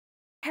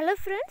Hello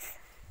friends,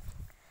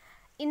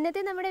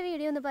 ഇന്നത്തെ നമ്മുടെ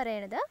video എന്ന്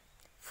പറയുന്നത്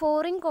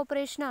ഫോറിൻ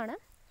കോപ്പറേഷൻ ആണ്.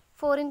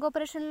 ഫോറിൻ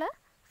കോപ്പറേഷനിൽ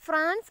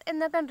ഫ്രാൻസ്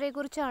എന്ന കൺട്രിയെ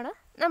കുറിച്ചാണ്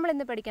നമ്മൾ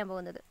ഇന്ന് പഠിക്കാൻ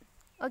പോകുന്നത്.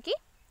 ഓക്കേ,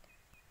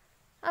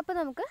 അപ്പോൾ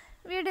നമുക്ക്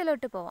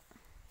വീഡിയോയിലോട്ട് പോവാം.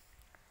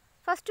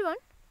 First one,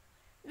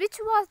 which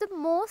was the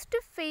most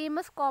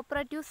famous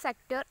cooperative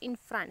sector in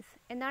France?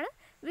 എന്താണ്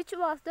which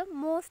was the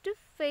most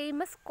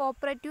famous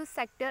cooperative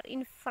sector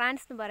in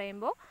France എന്ന്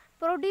പറയുമ്പോൾ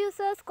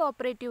പ്രൊഡ്യൂസേഴ്സ്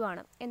കോപ്പറേറ്റീവ്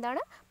ആണ്.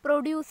 എന്താണ്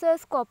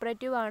പ്രൊഡ്യൂസേഴ്സ്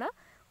കോപ്പറേറ്റീവ് ആണ്.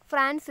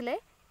 ഫ്രാൻസിലെ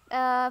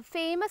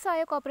ഫേമസ്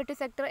ആയ കോപ്പറേറ്റീവ്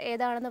സെക്ടർ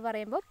ഏതാണെന്ന്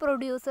പറയുമ്പോൾ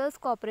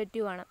പ്രൊഡ്യൂസേഴ്സ്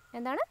കോപ്പറേറ്റീവ് ആണ്.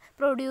 എന്താണ്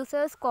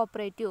പ്രൊഡ്യൂസേഴ്സ്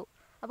കോപ്പറേറ്റീവ്.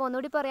 അപ്പോൾ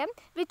ഒന്നുകൂടി പറയാം,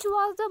 which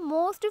was the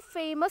most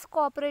famous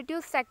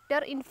cooperative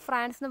sector in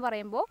France എന്ന്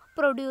പറയുമ്പോൾ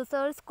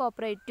പ്രൊഡ്യൂസേഴ്സ്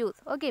കോപ്പറേറ്റീവ്സ്.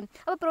 ഓക്കെ,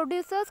 അപ്പോൾ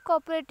producers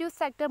cooperative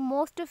sector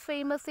most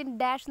famous in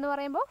dash എന്ന്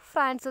പറയുമ്പോൾ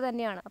ഫ്രാൻസ്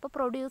തന്നെയാണ്. അപ്പോൾ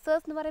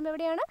പ്രൊഡ്യൂസേഴ്സ് എന്ന് പറയുമ്പോൾ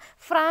എവിടെയാണ്?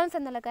 ഫ്രാൻസ്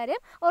എന്നുള്ള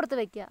കാര്യം ഓർത്ത്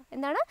വയ്ക്കുക.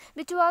 എന്താണ്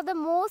which was the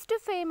most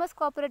famous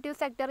cooperative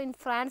sector in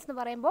France എന്ന്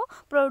പറയുമ്പോൾ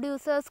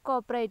പ്രൊഡ്യൂസേഴ്സ്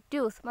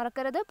കോപ്പറേറ്റീവ്സ്.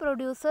 മറക്കരുത്,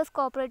 പ്രൊഡ്യൂസേഴ്സ്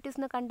കോപ്പറേറ്റീവ്സ്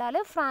എന്ന് കണ്ടാൽ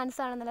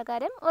ഫ്രാൻസ് ആണെന്നുള്ള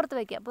കാര്യം ഓർത്ത്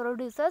വയ്ക്കുക.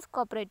 Producers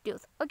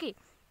cooperatives. Okay,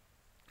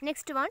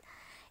 next one,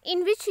 in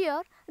which year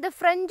the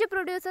French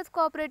Producers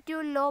Cooperative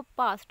Law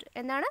passed?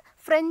 എന്താണ്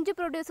ഫ്രഞ്ച്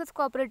പ്രൊഡ്യൂസേഴ്സ്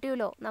കോപ്പറേറ്റീവ്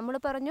ലോ? നമ്മൾ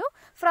പറഞ്ഞു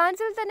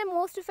ഫ്രാൻസിൽ തന്നെ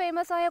മോസ്റ്റ്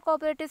ഫേമസ് ആയ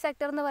കോപ്പറേറ്റീവ്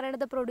സെക്ടർ എന്ന്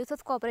പറയുന്നത്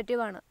പ്രൊഡ്യൂസേഴ്സ്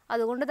കോപ്പറേറ്റീവ് ആണ്.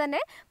 അതുകൊണ്ട്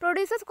തന്നെ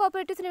പ്രൊഡ്യൂസേഴ്സ്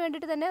കോപ്പറേറ്റീവ്സിന്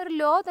വേണ്ടിയിട്ട് തന്നെ ഒരു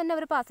ലോ തന്നെ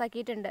അവർ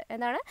പാസ്സാക്കിയിട്ടുണ്ട്.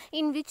 എന്താണ്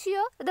in which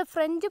year the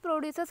French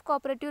producers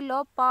cooperative law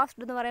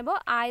passed എന്ന് പറയുമ്പോൾ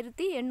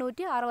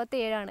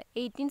 1867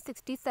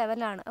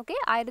 1867. ഓക്കെ,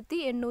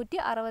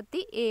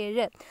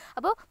 1867.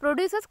 അപ്പോൾ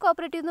പ്രൊഡ്യൂസേഴ്സ്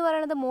കോപ്പറേറ്റീവ് എന്ന്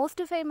പറയുന്നത്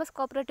most famous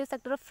cooperative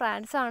sector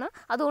France ആണ്.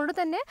 അതുകൊണ്ട്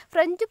തന്നെ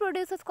ഫ്രഞ്ച്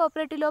പ്രൊഡ്യൂസേഴ്സ്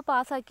കോപ്പറേറ്റീവ് ലോ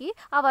പാസ്സാക്കി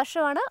ആ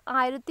വർഷമാണ്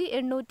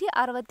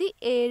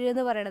 1867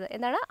 എന്ന് പറയുന്നത്.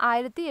 എന്താണ്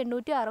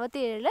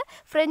 1867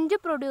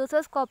 ഫ്രഞ്ച്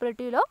പ്രൊഡ്യൂസേഴ്സ്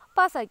കോപ്പറേറ്റീവ് ലോ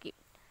പാസ്സാക്കി.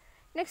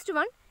 Next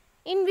one,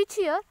 in which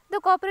year the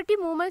cooperative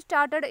movement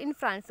started in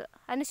France?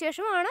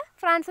 അതിനുശേഷമാണ്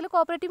ഫ്രാൻസിൽ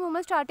കോപ്പറേറ്റീവ്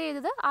മൂവ്മെൻറ്റ് സ്റ്റാർട്ട്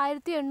ചെയ്തത്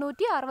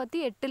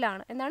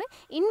 1868. എന്താണ്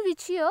in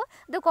which year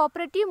the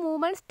cooperative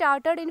movement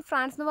started in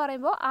France എന്ന്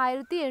പറയുമ്പോൾ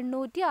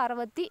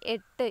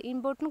 1868.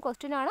 ഇമ്പോർട്ടൻറ്റ്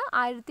ക്വസ്റ്റ്യൻ ആണ്.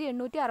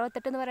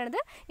 1868 എന്ന് പറയുന്നത്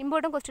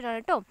ഇമ്പോർട്ടൻറ്റ് ക്വസ്റ്റ്യൻ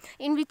ആണ് കേട്ടോ.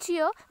 In which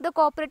year the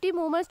cooperative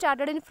movement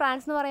started in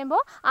France എന്ന്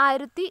പറയുമ്പോൾ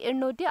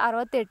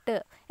 1868.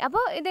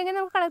 അപ്പോൾ ഇതെങ്ങനെ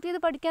നമുക്ക് കണക്ട്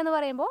ചെയ്ത് പഠിക്കാമെന്ന്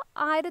പറയുമ്പോൾ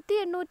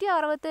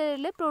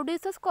 1867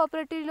 പ്രൊഡ്യൂസേഴ്സ്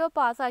കോപ്പറേറ്റീവ് ലോ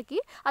പാസ്സാക്കി.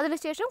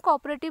 അതിനുശേഷം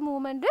കോപ്പറേറ്റീവ്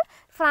മൂവ്മെൻറ്റ്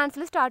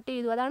ഫ്രാൻസിൽ സ്റ്റാർട്ട്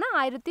ചെയ്തു. അതാണ്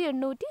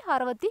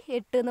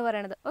 1868 എന്ന്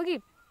പറയുന്നത്. ഓക്കെ,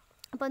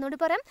 അപ്പോൾ ഒന്നുകൂടി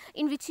പറയാം,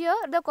 in which year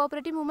the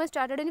cooperative movement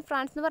started in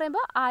France എന്ന്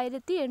പറയുമ്പോൾ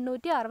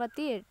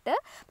 1868.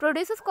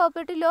 Producers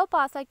cooperative law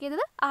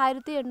പാസ്സാക്കിയത്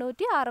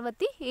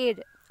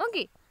 1867.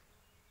 Okay,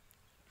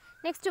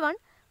 next one,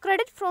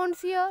 credit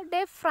ഫ്രോൺസിയർ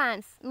de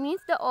France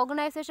means the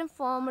organisation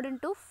formed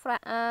to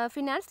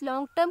finance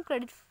long term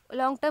credit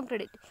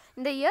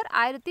in the year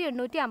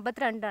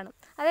 1852.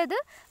 അതായത്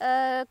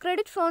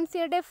credit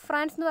ഫ്രോൺസിയർ ഡെ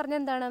France എന്ന് പറഞ്ഞാൽ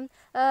എന്താണ്?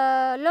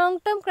 Long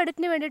term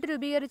ക്രെഡിറ്റിന് വേണ്ടിയിട്ട്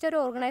രൂപീകരിച്ച ഒരു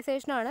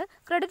ഓർഗനൈസേഷനാണ്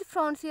credit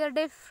ഫ്രോൺസിയർ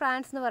ഡെ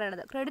France എന്ന്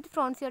പറയുന്നത്. ക്രെഡിറ്റ്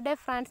ഫ്രോൺസിയർ ഡെ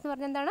ഫ്രാൻസ് എന്ന്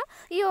പറഞ്ഞാൽ എന്താണ്?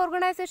 ഈ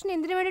ഓർഗനൈസേഷൻ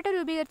എന്തിനു വേണ്ടിയിട്ട്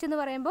രൂപീകരിച്ചെന്ന്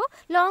പറയുമ്പോൾ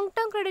ലോങ്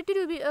ടേം ക്രെഡിറ്റ്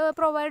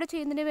പ്രൊവൈഡ്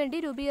ചെയ്യുന്നതിന് വേണ്ടി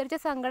രൂപീകരിച്ച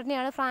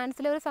സംഘടനയാണ്,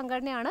 ഫ്രാൻസിലെ ഒരു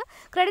സംഘടനയാണ്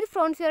ക്രെഡിറ്റ്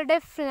ഫ്രോൺസിയർ ഡെ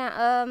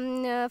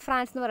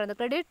ഫ്രാൻസ് എന്ന് പറയുന്നത്.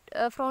 ക്രെഡിറ്റ്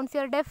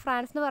ഫ്രോൺസിയർ ഡെ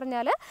ഫ്രാൻസ് എന്ന്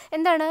പറഞ്ഞാൽ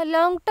എന്താണ്?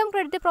 ലോങ് ടേം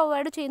ക്രെഡിറ്റ്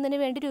പ്രൊവൈഡ്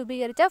ചെയ്യുന്നതിന് വേണ്ടി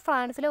രൂപീകരിച്ച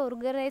ഫ്രാൻസിലെ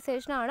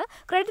ഓർഗനൈസേഷനാണ്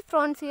ക്രെഡിറ്റ്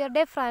ഫ്രോൺസിയർ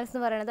ഡെ ഫ്രാൻസ്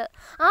എന്ന് പറയുന്നത്.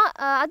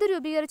 അത്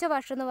രൂപീകരിച്ച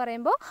വർഷം എന്ന്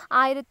പറയുമ്പോൾ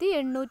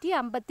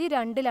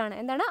 1852.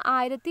 എന്താണ്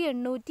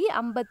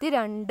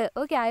 1852.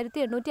 ഓക്കെ,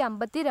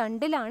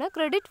 1852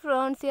 ക്രെഡിറ്റ്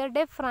ഫ്രോൺസിയർ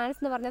ഡെ ഫ്രാൻസ്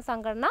എന്ന് പറഞ്ഞ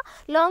സംഘടന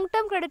ലോങ്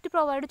ടേം ക്രെഡിറ്റ്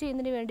പ്രൊവൈഡ്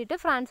ചെയ്യുന്നതിന് വേണ്ടിയിട്ട്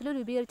ഫ്രാൻസിൽ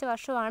രൂപീകരിച്ച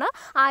വർഷമാണ്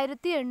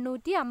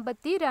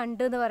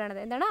 1852 എന്ന്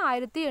പറയുന്നത്. എന്താണ്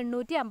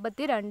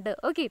 1852.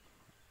 Okay,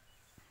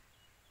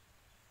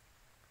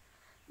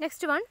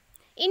 next one,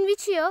 in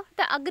which year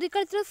the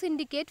agricultural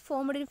syndicate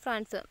formed in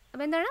France?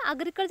 അപ്പോൾ എന്താണ്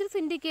അഗ്രികൾച്ചർ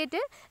സിൻഡിക്കേറ്റ്?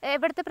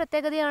 എവിടുത്തെ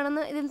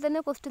പ്രത്യേകതയാണെന്ന് ഇതിൽ തന്നെ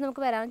ക്വസ്റ്റ്യൻ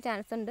നമുക്ക് വരാൻ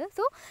ചാൻസ് ഉണ്ട്.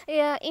 So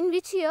in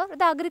which year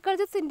the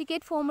agriculture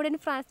syndicate formed in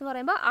France എന്ന്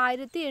പറയുമ്പോൾ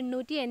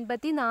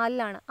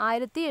 1884.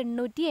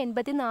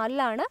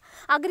 1884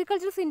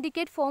 agriculture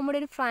syndicate formed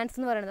in France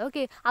എന്ന് പറയുന്നത്.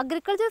 ഓക്കെ,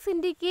 അഗ്രികൾച്ചർ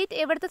സിൻഡിക്കേറ്റ്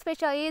എവിടുത്തെ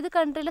ഏത്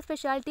കൺട്രിയിലെ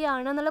സ്പെഷ്യാലിറ്റി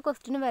ആണെന്നുള്ള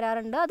ക്വസ്റ്റ്യൻ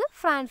വരാറുണ്ട്. അത്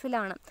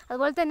ഫ്രാൻസിലാണ്.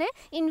 അതുപോലെ തന്നെ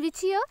in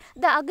which year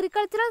the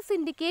agricultural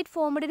syndicate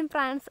formed in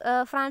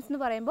France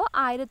എന്ന് പറയുമ്പോൾ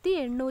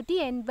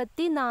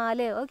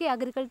 1884. Okay,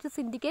 agriculture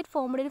syndicate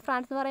formed in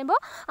France എന്ന് പറയുമ്പോൾ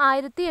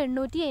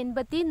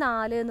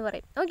 1884 എന്ന്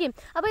പറയും. ഓക്കെ,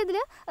 അപ്പോൾ ഇതിൽ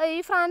ഈ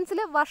ഫ്രാൻസിൽ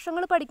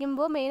വർഷങ്ങൾ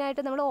പഠിക്കുമ്പോൾ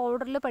മെയിനായിട്ട് നമ്മൾ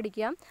ഓർഡറിൽ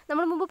പഠിക്കുക.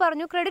 നമ്മൾ മുമ്പ്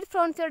പറഞ്ഞു ക്രെഡിറ്റ്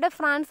ഫ്രോൺസിയറുടെ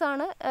ഫ്രാൻസ്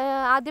ആണ്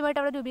ആദ്യമായിട്ട്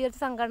അവിടെ രൂപീകരിച്ച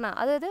സംഘടന.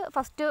 അതായത്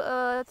ഫസ്റ്റ്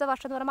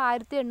വർഷം എന്ന് പറയുമ്പോൾ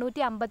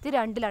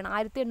 1852.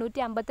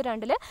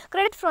 1852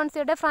 ക്രെഡിറ്റ്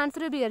ഫ്രോൺസിയറുടെ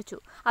ഫ്രാൻസ് രൂപീകരിച്ചു.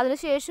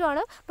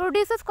 അതിനുശേഷമാണ്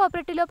പ്രൊഡ്യൂസേഴ്സ്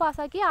കോപ്പറേറ്റീവ് ലോ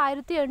പാസ്സാക്കി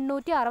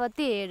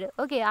 1867.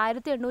 ഓക്കെ,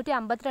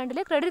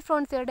 1852 ക്രെഡിറ്റ്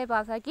ഫ്രോൺസിയറുടെ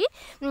പാസ്സാക്കി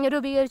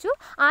രൂപീകരിച്ചു.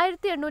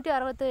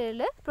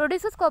 1867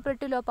 പ്രൊഡ്യൂസേഴ്സ്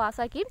കോപ്പറേറ്റീവ് ലോ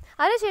പാസ്സാക്കി.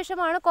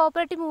 അതിനുശേഷമാണ്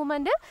കോപ്പറേറ്റീവ്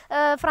മൂവ്മെൻറ്റ്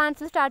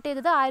ഫ്രാൻസിൽ സ്റ്റാർട്ട്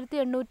ചെയ്തത്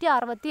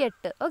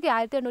 1868. ഓക്കെ,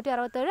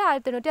 1867,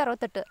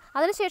 1868.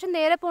 അതിനുശേഷം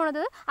നേരെ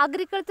പോണത്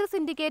അഗ്രികൾച്ചർ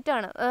സിൻഡിക്കേറ്റ്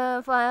ആണ്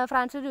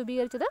ഫ്രാൻസിൽ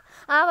രൂപീകരിച്ചത്.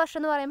 ആ വർഷം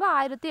എന്ന് പറയുമ്പോൾ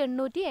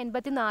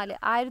 1884.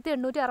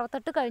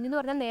 1868 കഴിഞ്ഞെന്ന്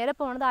പറഞ്ഞാൽ നേരെ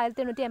പോകുന്നത്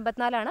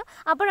 1884.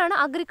 അപ്പോഴാണ്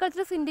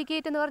അഗ്രികൾച്ചർ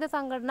സിൻഡിക്കേറ്റ് എന്ന് പറഞ്ഞ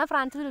സംഘടന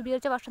ഫ്രാൻസിൽ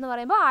രൂപീകരിച്ച വർഷം എന്ന്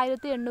പറയുമ്പോൾ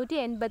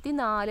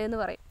 1884 എന്ന്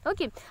പറയും.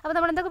 ഓക്കെ, അപ്പോൾ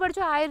നമ്മൾ എന്തൊക്കെ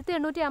പഠിച്ചു?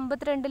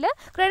 1852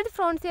 ക്രെഡിറ്റ്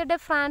ഫ്രോൺസിയർ ഡെ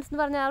ഫ്രാൻസ് എന്ന്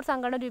പറഞ്ഞ ആ ഒരു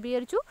സംഘടന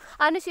രൂപീകരിച്ചു.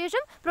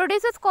 അതിനുശേഷം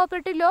പ്രൊഡ്യൂസേഴ്സ്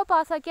കോപ്പറേറ്റീവ് ലോ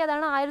പാസ്സാക്കി,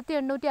 അതാണ്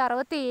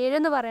 1867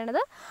 എന്ന്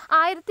പറയുന്നത്.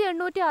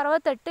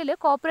 1868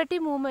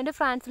 കോപ്പറേറ്റീവ് മൂവ്മെൻറ്റ്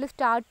ഫ്രാൻസിൽ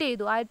സ്റ്റാർട്ട്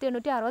ചെയ്തു,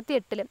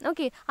 1868.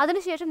 ഓക്കെ,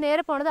 അതിനുശേഷം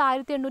നേരെ പോണത്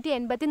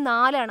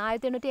 1884 ആണ്.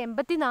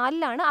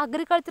 1884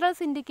 അഗ്രികൾച്ചറൽ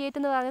സിൻഡിക്കേറ്റ്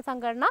എന്ന് പറയുന്ന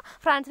സംഘടന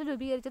ഫ്രാൻസിൽ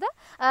രൂപീകരിച്ചത്.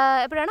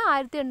 എപ്പോഴാണ്?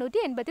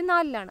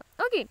 1884.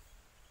 Okay,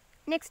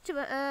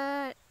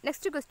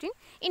 next question.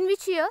 In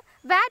which year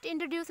VAT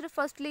introduced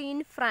firstly in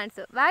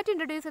France? VAT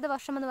introduce ചെയ്ത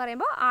വർഷം എന്ന്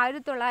പറയുമ്പോൾ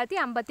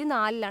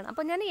 1954.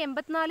 അപ്പോൾ ഞാൻ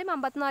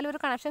 84 ഒരു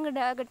കണക്ഷൻ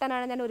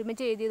കിട്ടാനാണ് ഞാൻ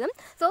ഒരുമിച്ച് എഴുതിയത്.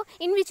 So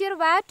in which year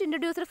VAT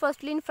introduced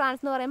firstly in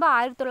France എന്ന് പറയുമ്പോൾ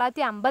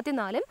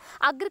 1954.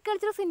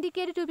 അഗ്രികൾച്ചർ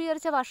സിൻഡിക്കേറ്റ്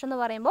രൂപീകരിച്ച വർഷം എന്ന്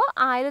പറയുമ്പോൾ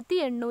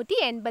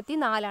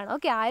 1884.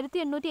 ഓക്കെ,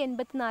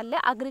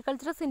 1884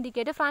 അഗ്രികൾച്ചർ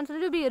സിൻഡിക്കേറ്റ് ഫ്രാൻസിൽ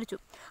രൂപീകരിച്ചു.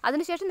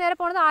 അതിനുശേഷം നേരെ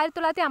പോകുന്നത്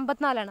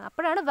 1954.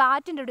 അപ്പോഴാണ്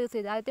വാറ്റ് ഇൻട്രൊഡ്യൂസ്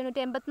ചെയ്തത്.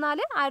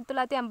 1884,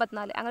 1954.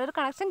 അങ്ങനെ ഒരു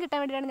കണക്ഷൻ കിട്ടാൻ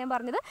വേണ്ടിയിട്ടാണ് ഞാൻ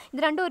പറഞ്ഞത്. ഇത്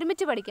രണ്ടും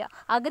ഒരുമിച്ച് പഠിക്കുക.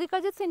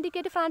 അഗ്രികൾച്ചർ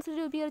സിൻഡിക്കേറ്റ് ഫ്രാൻസിൽ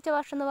രൂപീകരിച്ച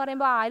വർഷം എന്ന്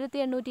പറയുമ്പോൾ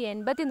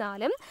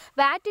 1884.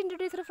 വാറ്റ്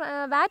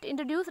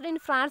ഇൻട്രൊഡ്യൂസ്ഡ് ഇൻ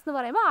ഫ്രാൻസ് എന്ന്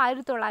പറയുമ്പോൾ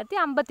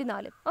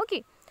 1954. ഓക്കെ,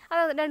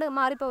 അത് രണ്ട്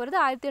മാറിപ്പോകരുത്.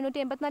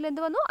 1884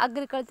 എന്ത് വന്നു?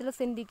 Agricultural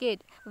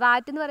syndicate.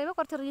 വാറ്റ് എന്ന് പറയുമ്പോൾ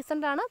കുറച്ച്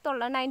റീസെൻ്റ് ആണ്,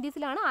 90s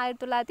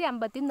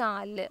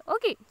 1954.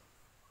 Okay,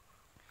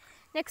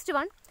 next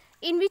one.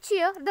 In which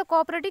year the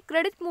cooperative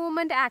credit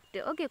movement act?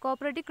 Okay,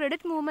 cooperative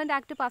credit movement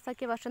act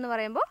പാസ്സാക്കിയ വർഷം എന്ന്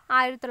പറയുമ്പോൾ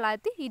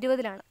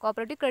 1920.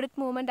 കോപ്പറേറ്റീവ് ക്രെഡിറ്റ്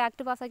മൂവ്മെൻറ്റ്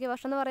ആക്ട് പാസ്സാക്കിയ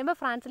വർഷം എന്ന് പറയുമ്പോൾ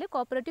ഫ്രാൻസിൽ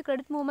കോപ്പറേറ്റീവ്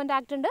ക്രെഡിറ്റ് മൂവ്മെൻറ്റ്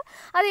ആക്ട് ഉണ്ട്.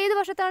 അത് ഏത്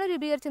വർഷത്താണ്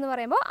രൂപീകരിച്ചെന്ന്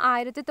പറയുമ്പോൾ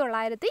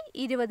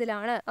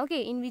 1920. Okay,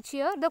 in which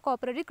year the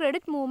cooperative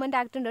credit movement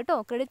act ഉണ്ട് കേട്ടോ.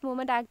 ക്രെഡിറ്റ്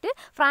മൂവ്മെൻറ്റ് ആക്ട്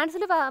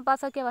ഫ്രാൻസിൽ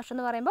പാസ്സാക്കിയ വർഷം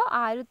എന്ന് പറയുമ്പോൾ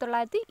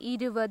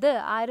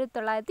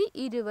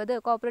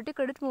 1920. കോപ്പറേറ്റീവ്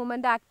ക്രെഡിറ്റ്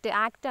മൂവ്മെൻറ്റ്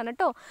ആക്ട് ആണ്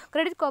കേട്ടോ.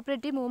 ക്രെഡിറ്റ്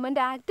കോപ്പറേറ്റീവ്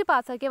മൂവ്മെൻറ്റ് ആക്ട്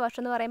പാസ്സാക്കിയ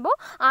വർഷം എന്ന് പറയുമ്പോൾ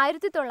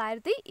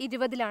 1920.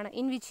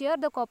 In which year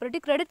the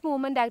cooperative credit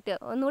movement act.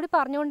 ഒന്നുകൂടി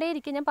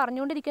ഞാൻ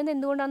പറഞ്ഞുകൊണ്ടിരിക്കുന്നത്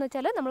എന്തുകൊണ്ടാണെന്ന്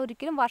വെച്ചാൽ നമ്മൾ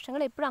ഒരിക്കലും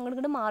വർഷങ്ങൾ എപ്പോഴും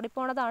അങ്ങോട്ട്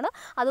മാറിപ്പോണതാണ്.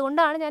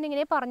 അതുകൊണ്ടാണ് ഞാൻ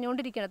ഇങ്ങനെ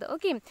പറഞ്ഞുകൊണ്ടിരിക്കുന്നത്.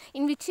 Okay,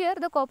 in which year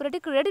the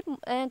cooperative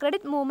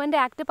credit movement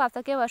act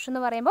പാസ്സാക്കിയ വർഷം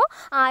എന്ന് പറയുമ്പോൾ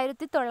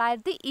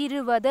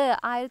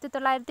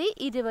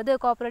 1920.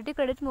 കോപ്പറേറ്റീവ്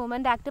ക്രെഡിറ്റ്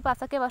മൂവ്മെൻറ്റ് ആക്ട്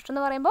പാസ്സാക്കിയ വർഷം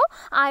എന്ന് പറയുമ്പോൾ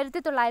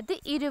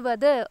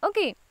 1920.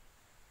 Okay,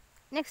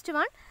 next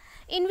one.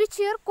 In which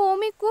year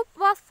കോമിക്കൂപ്പ്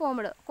was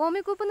formed?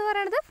 കോമിക്കൂപ്പ് എന്ന്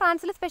പറയുന്നത്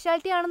ഫ്രാൻസിലെ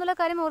സ്പെഷ്യാലിറ്റി ആണെന്നുള്ള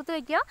കാര്യം ഓർത്ത്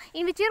വയ്ക്കുക.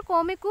 In which year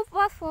കോമിക്കൂപ്പ്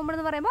was formed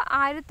എന്ന് പറയുമ്പോൾ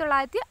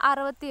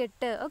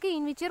 1968. Okay,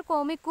 in which year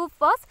കോമിക്കൂപ്പ്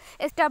was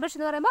establish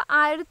എന്ന് പറയുമ്പോൾ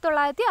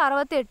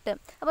 1968.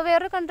 അപ്പോൾ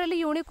വേറൊരു കൺട്രിയിൽ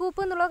യൂണിക്കൂപ്പ്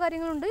എന്നുള്ള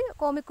കാര്യങ്ങളുണ്ട്,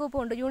 കോമിക്കൂപ്പും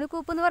ഉണ്ട്.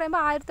 യൂണിക്കൂപ്പ് എന്ന്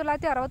പറയുമ്പോൾ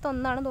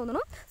 1961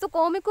 തോന്നുന്നു. സോ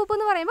കോമിക്കൂപ്പ്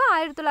എന്ന് പറയുമ്പോൾ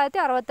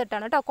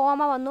 1968 കേട്ടോ.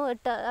 കോമ വന്നു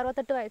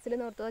 68 വയസ്സിൽ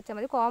എന്ന് ഓർത്ത് വെച്ചാൽ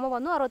മതി. കോമ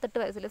വന്നു 68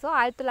 വയസ്സിൽ. സോ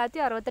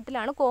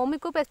 1968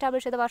 കോമിക്കൂപ്പ്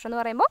എസ്റ്റാബ്ലിഷ് ചെയ്ത വർഷം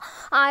എന്ന് പറയുമ്പോൾ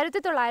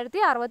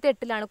 1968.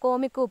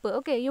 കോമിക്കൂപ്പ്.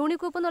 ഓക്കെ,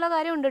 യൂണിക്കൂപ്പ് എന്നുള്ള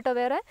കാര്യം ഉണ്ട് കേട്ടോ.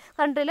 വേറെ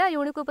കൺട്രിയിൽ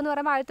യൂണിക്കൂപ്പ് എന്ന്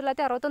പറയുമ്പോൾ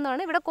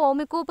 1961. ഇവിടെ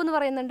കോമിക്കൂപ്പ് എന്ന്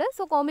പറയുന്നുണ്ട്.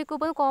 സോ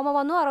കോമിക്കൂപ്പ് കോമ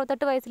വന്നു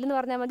 68 വയസ്സിൽ എന്ന്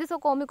പറഞ്ഞാൽ മതി. സോ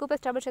കോമിക്കൂപ്പ്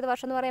എസ്റ്റാബ്ലിഷ് ചെയ്ത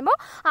വർഷം എന്ന് പറയുമ്പോൾ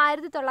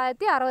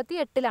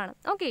 1968.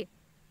 ഓക്കെ,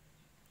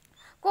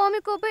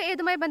 കോമിക്കൂപ്പ്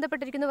ഏതുമായി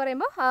ബന്ധപ്പെട്ടിരിക്കുന്നു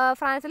പറയുമ്പോൾ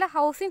ഫ്രാൻസിലെ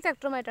ഹൗസിംഗ്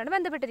സെക്ടറുമായിട്ടാണ്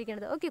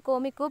ബന്ധപ്പെട്ടിരിക്കുന്നത്. Okay,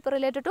 കോമിക്കൂപ്പ്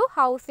related to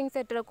housing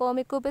sector.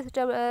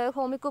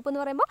 കോമിക്കൂപ്പ്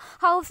എന്ന് പറയുമ്പോൾ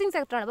ഹൗസിംഗ്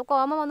സെക്ടറാണ്. അപ്പോൾ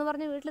കോമ എന്ന്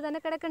പറഞ്ഞ് വീട്ടിൽ തന്നെ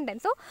കിടക്കണ്ടേ.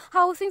 So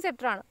housing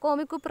സെക്ടറാണ്.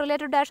 കോമിക്കൂപ്പ്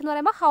റിലേറ്റഡ് ഡാഷ് എന്ന്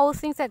പറയുമ്പോൾ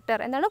ഹൗസിംഗ് സെക്ടർ.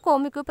 എന്താണ്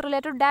കോമിക്കൂപ്പ്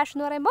റിലേറ്റഡ് ഡാഷ്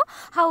എന്ന് പറയുമ്പോൾ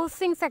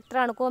ഹൗസിംഗ്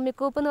സെക്ടറാണ്.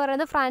 കോമിക്കൂപ്പ് എന്ന്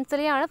പറയുന്നത്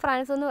ഫ്രാൻസിലെയാണ്.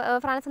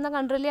 ഫ്രാൻസ് എന്ന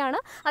കൺട്രിയിലെയാണ്.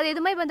 അത്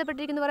ഏതുമായി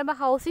ബന്ധപ്പെട്ടിരിക്കുന്നു പറയുമ്പോൾ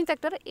ഹൗസിംഗ്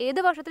സെക്ടർ.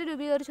 ഏത് വർഷത്തിൽ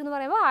രൂപീകരിച്ചു എന്ന്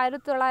പറയുമ്പോൾ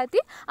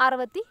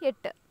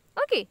 1968.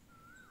 Okay,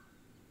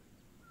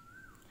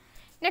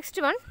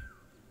 next one.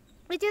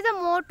 Which is the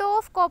motto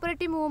of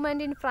cooperative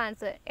movement in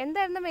France?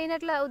 എന്തായിരുന്നു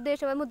മെയിനായിട്ടുള്ള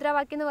ഉദ്ദേശം,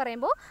 മുദ്രാവാക്യം എന്ന്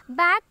പറയുമ്പോൾ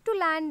back to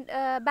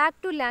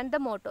land the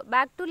motto.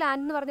 Back to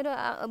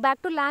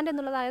land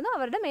എന്നുള്ളതായിരുന്നു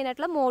അവരുടെ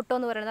മെയിനായിട്ടുള്ള മോട്ടോ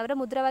എന്ന് പറയുന്നത്. അവരുടെ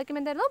മുദ്രാവാക്യം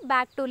എന്തായിരുന്നു?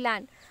 Back to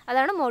land.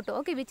 അതാണ് motto.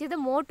 Okay, which is the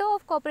motto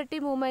of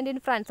cooperative movement in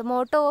France?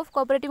 Motto of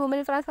cooperative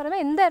movement in France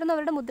പറയുമ്പോൾ എന്തായിരുന്നു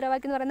അവരുടെ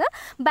മുദ്രാവാക്യം എന്ന് പറയുന്നത്?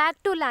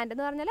 ബാക്ക് ടു ലാൻഡ്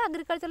എന്ന് പറഞ്ഞാൽ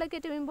അഗ്രികൾച്ചറിലേക്ക്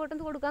ഏറ്റവും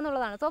ഇമ്പോർട്ടൻസ് കൊടുക്കുക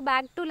എന്നുള്ളതാണ്. സോ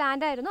ബാക്ക് ടു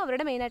ലാൻഡ് ആയിരുന്നു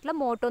അവരുടെ മെയിനായിട്ടുള്ള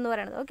മോട്ടോ എന്ന്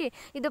പറയുന്നത്. ഓക്കെ,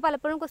 ഇത്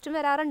പലപ്പോഴും ക്വസ്റ്റ്യൻ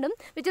വരാറുണ്ട്.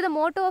 Which is the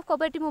motto of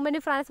cooperative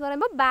movement in France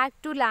പറയുമ്പോൾ ബാക്ക്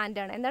ടു ലാൻഡ്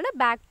ആണ്. എന്താണ്?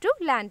 Back to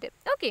land.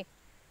 ഓക്കെ,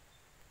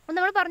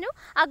 നമ്മൾ പറഞ്ഞു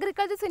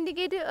അഗ്രികൾച്ചർ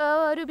സിൻഡിക്കേറ്റ്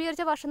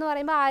രൂപീകരിച്ച വർഷം എന്ന്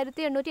പറയുമ്പോൾ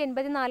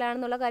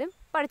 1884 കാര്യം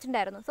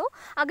പഠിച്ചിട്ടുണ്ടായിരുന്നു. So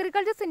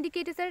agriculture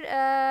syndicate is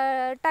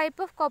type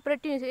of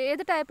cooperative.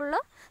 ഏത് ടൈപ്പുള്ള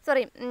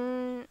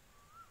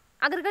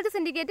അഗ്രികൾച്ചർ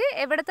സിൻഡിക്കേറ്റ്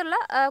എവിടത്തുള്ള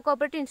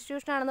കോപ്പറേറ്റീവ്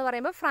ഇൻസ്റ്റിറ്റ്യൂഷൻ ആണെന്ന്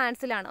പറയുമ്പോൾ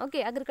ഫ്രാൻസിലാണ്.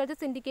 ഓക്കെ, അഗ്രികൾച്ചർ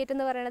സിൻഡിക്കേറ്റ്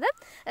എന്ന് പറയുന്നത്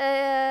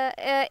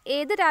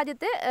ഏത്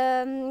രാജ്യത്തെ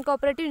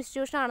കോപ്പറേറ്റീവ്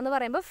ഇൻസ്റ്റിറ്റ്യൂഷൻ ആണെന്ന്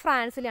പറയുമ്പോൾ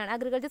ഫ്രാൻസിലാണ്.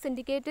 അഗ്രികൾച്ചർ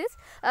സിൻഡിക്കേറ്റ്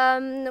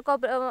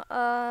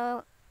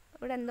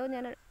ഇവിടെ എന്തോ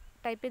ഞാൻ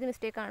ടൈപ്പ് ചെയ്ത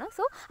മിസ്റ്റേക്കാണ്.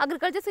 സോ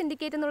അഗ്രികൾച്ചർ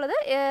സിൻഡിക്കേറ്റ് എന്നുള്ളത്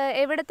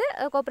എവിടുത്തെ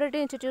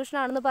കോപ്പറേറ്റീവ് ഇൻസ്റ്റിറ്റ്യൂഷൻ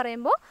ആണെന്ന്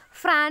പറയുമ്പോൾ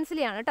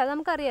ഫ്രാൻസിലെയാണ് കേട്ടോ. അത്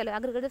നമുക്കറിയാമല്ലോ.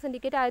 അഗ്രികൾച്ചർ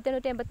സിൻഡിക്കേറ്റ്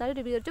 1984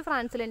 രൂപീകരിച്ചു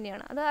ഫ്രാൻസിൽ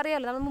തന്നെയാണ്. അത്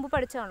അറിയാമല്ലോ, നമ്മൾ മുമ്പ്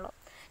പഠിച്ചാണല്ലോ.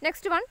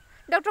 Next one,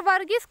 doctor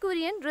Varghese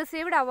Kurian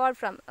received award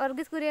from.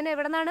 Varghese Kurian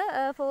എവിടെ നിന്നാണ്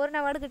ഫോറിൻ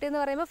അവാർഡ് കിട്ടിയെന്ന്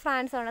പറയുമ്പോൾ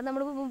ഫ്രാൻസ് ആണ്.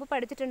 നമ്മൾ മുമ്പ്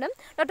പഠിച്ചിട്ടുണ്ട്.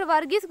 Doctor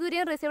Varghese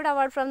Kurian received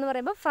award from എന്ന്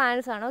പറയുമ്പോൾ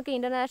ഫ്രാൻസ് ആണ്. ഓക്കെ,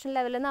 ഇൻ്റർനാഷണൽ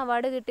ലെവലിൽ നിന്ന്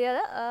അവാർഡ്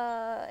കിട്ടിയത്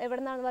എവിടെ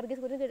നിന്നാണ്?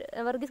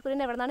 വർഗീസ്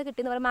കുര്യൻ എവിടെ നിന്നാണ്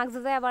കിട്ടിയെന്ന് പറയുമ്പോൾ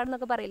മാഗ്സസെ അവാർഡ്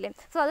എന്നൊക്കെ പറയില്ലേ.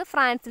 സോ അത്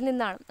ഫ്രാൻസിൽ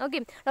നിന്നാണ്.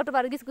 Okay, doctor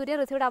Varghese Kurian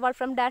received award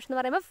from dash എന്ന്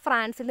പറയുമ്പോൾ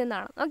ഫ്രാൻസിൽ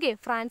നിന്നാണ്. ഓക്കെ,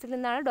 ഫ്രാൻസിൽ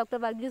നിന്നാണ് ഡോക്ടർ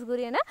വർഗീസ്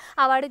കുര്യന്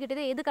അവാർഡ്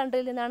കിട്ടിയത്. ഏത്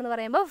കൺട്രിയിൽ നിന്നാണെന്ന്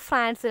പറയുമ്പോൾ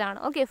ഫ്രാൻസിലാണ്.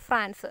 Okay,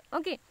 France.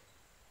 Okay,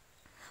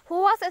 who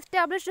was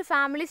established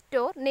family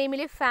store,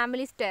 namely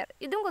family stair.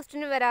 ഇതും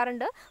ക്വസ്റ്റ്യൻ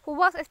വരാറുണ്ട്. Who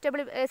was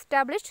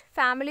established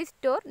family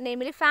store,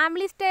 namely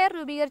family stair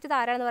രൂപീകരിച്ചത്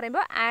ആരാണെന്ന്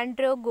പറയുമ്പോൾ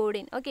ആൻഡ്രോ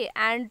ഗോഡിൻ. ഓക്കെ,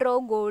 ആൻഡ്രോ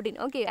ഗോഡിൻ.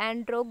 ഓക്കെ,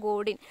 ആൻഡ്രോ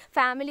ഗോഡിൻ.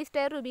 ഫാമിലി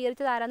സ്റ്റെയർ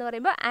രൂപീകരിച്ചത് ആരാണെന്ന്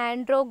പറയുമ്പോൾ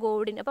ആൻഡ്രോ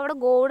ഗോഡിൻ. അപ്പോൾ അവിടെ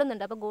ഗോഡ്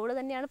എന്നുണ്ട്. അപ്പോൾ ഗോഡ്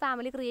തന്നെയാണ്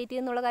ഫാമിലി ക്രിയേറ്റ്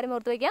ചെയ്യുന്നുള്ള കാര്യം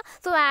ഓർത്ത് വയ്ക്കുക.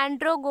 സോ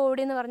ആൻഡ്രോ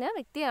ഗോഡിൻ എന്ന് പറഞ്ഞ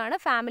വ്യക്തിയാണ്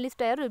ഫാമിലി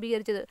സ്റ്റെയർ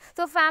രൂപീകരിച്ചത്.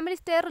 So family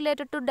stair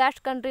related to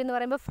dash country എന്ന്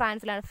പറയുമ്പോൾ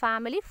ഫ്രാൻസിലാണ്.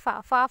 ഫാമിലി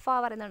ഫാ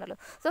പറയുന്നുണ്ടല്ലോ.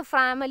 സോ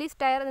ഫാമിലി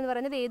സ്റ്റെയർ എന്ന്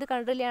പറയുന്നത് ഏത്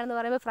കൺട്രിയിലാണെന്ന്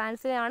പറയുമ്പോൾ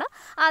ഫ്രാൻസിലാണ്.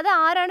 അത്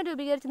ആരാണ്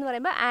രൂപീകരിച്ചതെന്ന്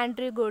പറയുമ്പോൾ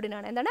ആൻഡ്രൂ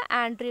ഗോഡിനാണ്. എന്താണ്?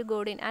 Andrew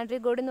Godin. ആൻഡ്രൂ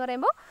ഗോഡിൻ എന്ന്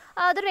പറയുമ്പോൾ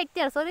അതൊരു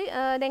വ്യക്തിയാണ്. സോറി,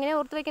 ഇതെങ്ങനെ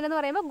ഓർത്ത് വയ്ക്കുന്നതെന്ന്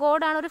പറയുമ്പോൾ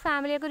ഗോഡാണ് ഒരു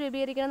ഫാമിലിയൊക്കെ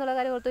രൂപീകരിക്കണം എന്നുള്ള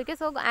കാര്യം ഓർത്ത് വയ്ക്കുക.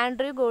 So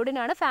Andrew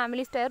ഗോഡിനാണ്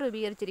family stair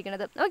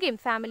രൂപീകരിച്ചിരിക്കുന്നത്. Okay,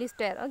 family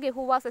stair. Okay,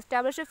 who was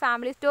established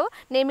family store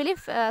namely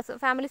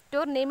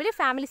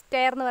family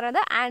stair എന്ന്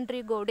പറയുന്നത്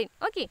Andrew Godin.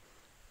 Okay,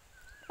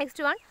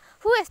 next one,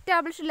 who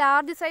established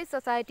large size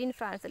society in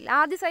France.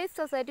 Large size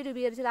society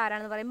രൂപീകരിച്ചത്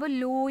ആരാണെന്ന് പറയുമ്പോൾ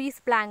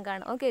Luis blank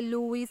ആണ്. Okay,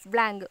 Luis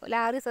blank.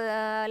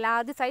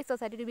 Large size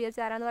society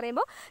രൂപീകരിച്ചത് ആരാണെന്ന്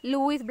പറയുമ്പോൾ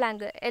Luis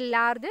blank.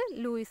 Large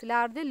Luis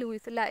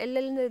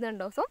എല്ലാം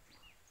എഴുതുന്നുണ്ടോ? സോ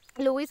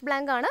ലൂയിസ്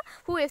ബ്ലാങ്ക് ആണ്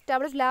who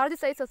establish large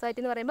size society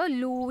എന്ന് പറയുമ്പോൾ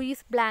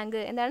ലൂയിസ് ബ്ലാങ്ക്.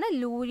 എന്താണ്?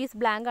 ലൂയിസ്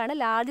ബ്ലാങ്ക് ആണ്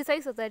ലാർജ്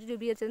സൈസ് സൊസൈറ്റി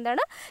രൂപീകരിച്ചത്.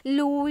 എന്താണ്?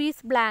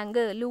 Luis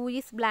blank.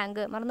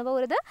 മറന്നു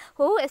പോകരുത്.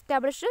 Who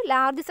establish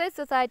large size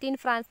society in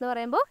France എന്ന്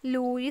പറയുമ്പോൾ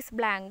ലൂയിസ്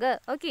ബ്ലാങ്ക്.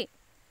 ഓക്കെ,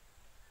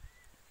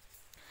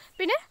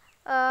 പിന്നെ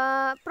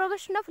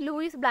profession of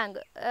Luis blank.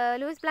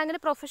 Luis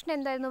ബ്ലാങ്കിൻ്റെ profession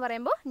എന്തായിരുന്നു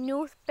പറയുമ്പോൾ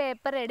news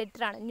paper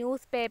എഡിറ്ററാണ്.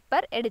 News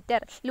paper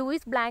editor.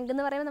 Luis blank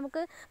എന്ന് പറയുമ്പോൾ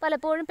നമുക്ക്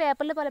പലപ്പോഴും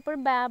പേപ്പറിൽ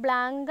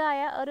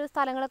ബ്ലാങ്കായ ഒരു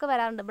സ്ഥലങ്ങളൊക്കെ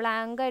വരാറുണ്ട്.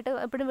 ബ്ലാങ്കായിട്ട്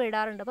എപ്പോഴും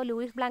വിടാറുണ്ട്. അപ്പോൾ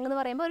ലൂയിസ് ബ്ലാങ്ക് എന്ന്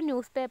പറയുമ്പോൾ ഒരു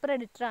news paper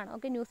എഡിറ്ററാണ്.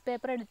 Okay, news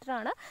paper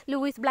എഡിറ്ററാണ്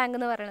Luis blank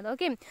എന്ന് പറയുന്നത്.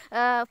 Okay,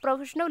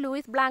 profession of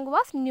Luis blank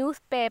was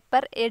news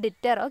paper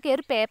editor. Okay,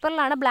 ഒരു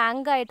പേപ്പറിലാണ്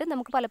ബ്ലാങ്കായിട്ട്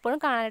നമുക്ക്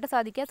പലപ്പോഴും കാണാനായിട്ട്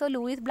സാധിക്കുക. സോ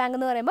ലൂയിസ് ബ്ലാങ്ക്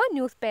എന്ന് പറയുമ്പോൾ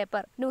ന്യൂസ്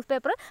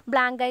പേപ്പർ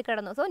ബ്ലാങ്കായി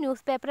കിടന്നു. സോ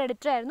ന്യൂസ് പേപ്പർ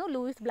എഡിറ്റർ ആയിരുന്നു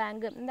ലൂയിസ്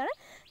ബ്ലാങ്ക്. എന്താണ്?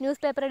 ന്യൂസ്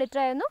പേപ്പർ എഡിറ്റർ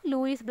ആയിരുന്നു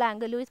ലൂയിസ്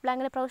ബ്ലാങ്ക്. ലൂയിസ്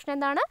ബ്ലാങ്കിൻ്റെ പ്രൊഫഷൻ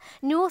എന്താണ്?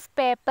 News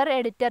paper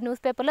editor.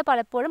 ന്യൂസ് പേപ്പറിൽ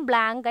പലപ്പോഴും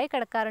ബ്ലാങ്കായി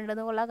കിടക്കാറുണ്ട്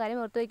എന്നുള്ള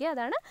കാര്യം ഓർത്ത് വയ്ക്കുക.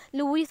 അതാണ്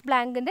ലൂയിസ്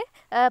ബ്ലാങ്കിൻ്റെ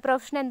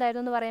പ്രൊഫഷൻ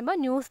എന്തായിരുന്നു എന്ന് പറയുമ്പോൾ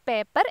news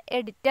paper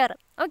editor.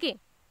 Okay,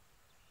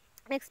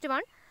 next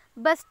one,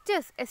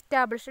 ബസ്റ്റസ്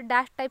established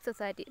dash type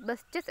society.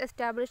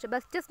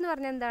 ബസ്റ്റസ് എന്ന്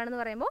പറഞ്ഞാൽ എന്താണെന്ന്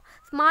പറയുമ്പോൾ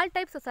സ്മാൾ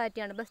ടൈപ്പ്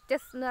സൊസൈറ്റിയാണ്.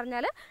 ബസ്റ്റസ് എന്ന്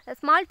പറഞ്ഞാൽ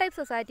സ്മാൾ ടൈപ്പ്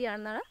സൊസൈറ്റി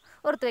ആണെന്നാണ്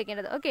ഓർത്ത്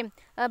വയ്ക്കേണ്ടത്. ഓക്കെ,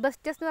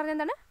 ബസ്റ്റസ് എന്ന് പറഞ്ഞാൽ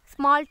എന്താണ്?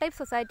 സ്മാൾ ടൈപ്പ്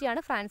സൊസൈറ്റിയാണ്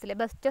ഫ്രാൻസിലെ.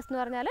 ബസ്റ്റസ് എന്ന്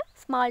പറഞ്ഞാൽ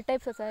സ്മാൾ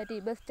ടൈപ്പ് സൊസൈറ്റി.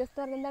 ബസ്റ്റസ്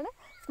എന്ന് പറഞ്ഞാൽ എന്താണ്?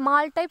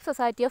 Small type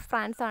society of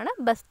France ആണ്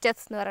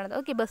ബസ്റ്റസ് എന്ന് പറയുന്നത്.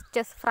 ഓക്കെ,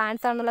 ബസ്റ്റസ്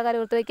ഫ്രാൻസ് ആണെന്നുള്ള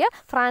കാര്യം ഓർത്ത് വയ്ക്കുക.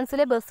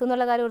 ഫ്രാൻസിലെ ബസ്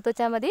എന്നുള്ള കാര്യം ഓർത്ത്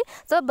വെച്ചാൽ മതി.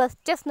 സോ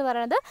ബസ്റ്റസ് എന്ന്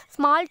പറയുന്നത്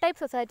സ്മാൾ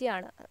ടൈപ്പ്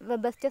സൊസൈറ്റിയാണ്.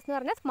 ബസ്റ്റസ് എന്ന്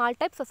പറഞ്ഞാൽ small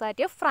type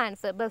society of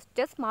France.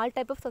 ബസ്റ്റസ് small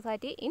type of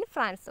society in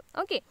France.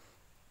 Okay,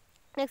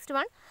 next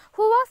one,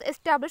 who was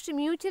established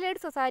mutual aid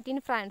society in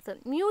France.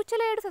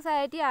 Mutual aid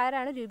society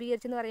ആരാണ്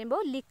രൂപീകരിച്ചതെന്ന്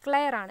പറയുമ്പോൾ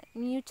ലിക്ലെയർ ആണ്.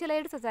 Mutual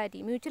aid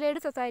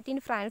society in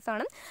France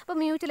ആണ്. അപ്പോൾ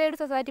mutual aid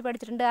society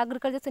പഠിച്ചിട്ടുണ്ട്,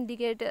 agriculture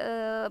syndicate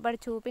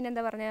പഠിച്ചു, പിന്നെ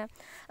എന്താ പറഞ്ഞ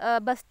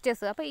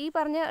ബസ്റ്റസ്. അപ്പോൾ ഈ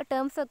പറഞ്ഞ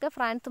ടേംസ് ഒക്കെ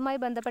ഫ്രാൻസുമായി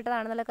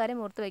ബന്ധപ്പെട്ടതാണെന്നുള്ള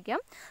കാര്യം ഓർത്ത്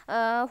വയ്ക്കാം.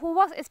 Who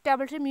was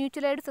established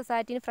mutual aid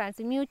society in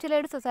France. Mutual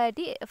aid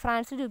society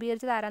ഫ്രാൻസിൽ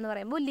രൂപീകരിച്ചത് ആരാന്ന്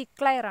പറയുമ്പോൾ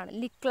ലിക്ലെയർ ആണ്.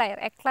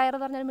 എക്ലയർ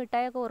എന്ന് പറഞ്ഞാൽ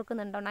മിഠായിയൊക്കെ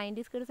ഓർക്കുന്നുണ്ടോ?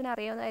 90s കിഡ്സിന്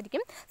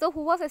അറിയാവുന്നതായിരിക്കും. So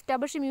who was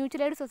established mutual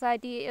aid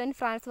society in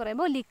France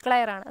പറയുമ്പോൾ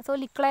ലിക്ലെയർ ആണ്. സോ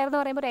ലിക്ലെയർ എന്ന്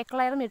പറയുമ്പോൾ ഒരു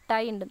എക്ലയർ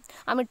മിഠായി ഉണ്ട്.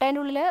 ആ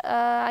മിഠായിൻ്റെ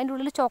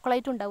ഉള്ളിൽ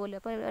ചോക്ലേറ്റ് ഉണ്ടാവുമല്ലോ.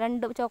 അപ്പോൾ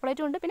 2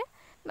 ചോക്ലേറ്റും ഉണ്ട്, പിന്നെ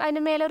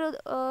അതിന് മേലൊരു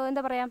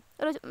എന്താ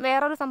പറയുക,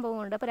 വേറൊരു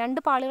സംഭവമുണ്ട്. അപ്പോൾ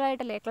 2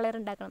 പാളികളായിട്ടല്ലേ എക്ലയർ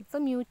ഉണ്ടാക്കണം. സോ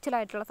മ്യൂച്വൽ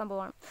ആയിട്ടുള്ള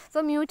സംഭവമാണ്.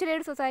 So mutual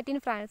aid society in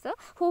France.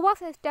 Who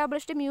was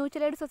established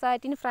mutual aid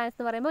society in France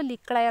എന്ന് പറയുമ്പോൾ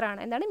ലിക്ലെയർ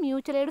ആണ്. എന്താണ്?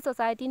 Mutual aid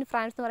society in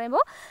France എന്ന്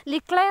പറയുമ്പോൾ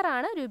ലിക്ലെയർ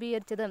ആണ്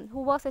രൂപീകരിച്ചത്.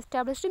 Who was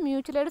established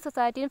mutual aid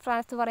society in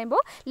France എന്ന്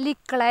പറയുമ്പോൾ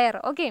ലിക്ലെയർ.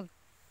 Okay,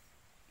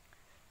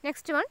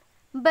 next one,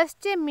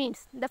 best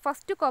means the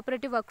first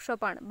cooperative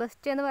workshop ആണ്.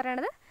 ബെസ്റ്റ് എന്ന്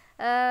പറയുന്നത്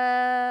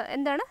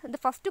എന്താണ്? ദ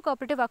ഫസ്റ്റ്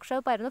കോപ്പറേറ്റീവ്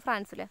വർക്ക്ഷോപ്പ് ആയിരുന്നു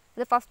ഫ്രാൻസിൽ.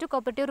 ദ ഫസ്റ്റ്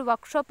കോപ്പറേറ്റീവ് ഒരു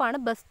വർക്ക്ഷോപ്പാണ്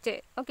ബെസ്റ്റ്.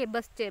 ഓക്കെ,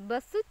 ബെസ്റ്റ്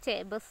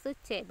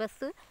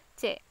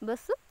ചെ,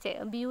 ബസ് ചെ,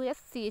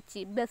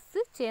 BUSCHE,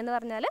 ബസ് ചെ എന്ന്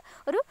പറഞ്ഞാൽ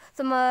ഒരു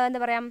എന്താ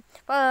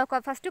പറയുക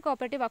ഫസ്റ്റ്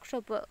കോപ്പറേറ്റീവ്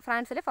വർക്ക്ഷോപ്പ്,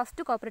 ഫ്രാൻസിലെ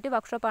ഫസ്റ്റ് കോപ്പറേറ്റീവ്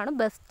വർക്ക്ഷോപ്പാണ്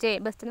ബസ് ചെ.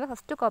 ബസ് എന്ന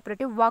ഫസ്റ്റ്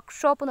കോപ്പറേറ്റീവ്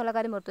വർക്ക്ഷോപ്പ് എന്നുള്ള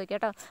കാര്യം ഓർത്ത് വയ്ക്കുക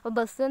കേട്ടോ. അപ്പോൾ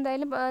ബസ്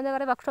എന്തായാലും എന്താ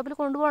പറയുക വർക്ക്ഷോപ്പിൽ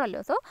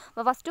കൊണ്ടുപോകണമല്ലോ. സോ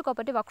ഫസ്റ്റ്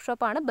കോപ്പറേറ്റീവ്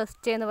വർക്ക്ഷോപ്പാണ് ബസ്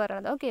ചെ എന്ന്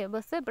പറയുന്നത്. ഓക്കെ,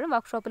 ബസ് എപ്പോഴും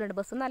വർക്ക്ഷോപ്പിലുണ്ട്.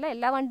 ബസ് എന്നല്ല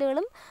എല്ലാ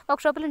വണ്ടികളും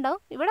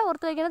വർക്ക്ഷോപ്പിലുണ്ടാവും. ഇവിടെ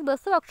ഓർത്ത് വയ്ക്കുന്നത്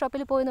ബസ്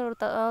വർക്ക്ഷോപ്പിൽ പോയി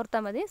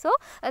ഓർത്താൽ മതി. സോ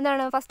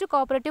എന്താണ് ഫസ്റ്റ്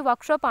കോപ്പറേറ്റീവ്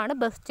വർക്ക്ഷോപ്പാണ്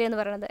ബസ് ചെ എന്ന്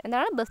പറയുന്നത്.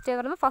 എന്താണ് ബസ് ചെ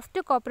എന്ന് പറയുമ്പോൾ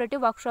ഫസ്റ്റ്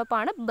കോപ്പറേറ്റീവ്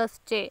വർക്ക്ഷോപ്പാണ്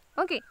ബസ് ചെ.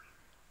 ഓക്കെ,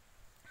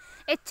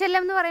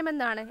 HLM എന്ന് പറയുമ്പോൾ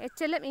എന്താണ്?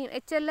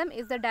 HLM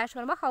ഇസ് ദ ഡാഷ്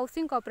പറയുമ്പോൾ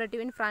ഹൗസിംഗ്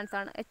കോപ്പറേറ്റീവ് ഇൻ ഫ്രാൻസ്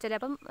ആണ് HLM.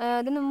 അപ്പം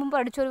ഇതിന് മുമ്പ്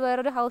പഠിച്ചൊരു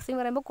വേറൊരു ഹൗസിംഗ്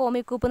പറയുമ്പോൾ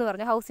കോമിക്കൂപ്പ് എന്ന്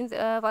പറഞ്ഞു.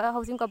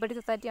 ഹൗസിംഗ്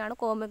കോപ്പറേറ്റീവ് സൊസൈറ്റിയാണ്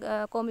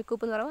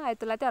കോമിക്കൂപ്പ് എന്ന് പറയുമ്പോൾ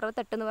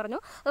 1968 എന്ന് പറഞ്ഞു.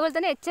 അതുപോലെ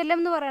തന്നെ HLM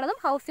എന്ന് പറയുന്നതും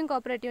ഹൗസിംഗ്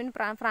കോപ്പറേറ്റീവ് ഇൻ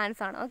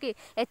ഫ്രാൻസ് ആണ്. ഓക്കെ,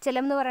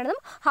 HLM എന്ന്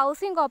പറയുന്നതും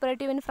ഹൗസിംഗ്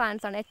കോപ്പറേറ്റീവ് ഇൻ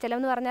ഫ്രാൻസ് ആണ്. HLM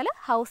എന്ന് പറഞ്ഞാൽ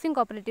ഹൗസിംഗ്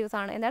കോപ്പറേറ്റീവ്സ്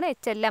ആണ്. എന്താണ്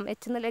HLM?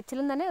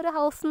 HLM തന്നെ ഒരു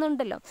ഹൗസ്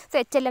എന്നുണ്ടല്ലോ. സോ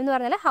HLM എന്ന്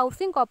പറഞ്ഞാൽ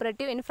ഹൗസിംഗ്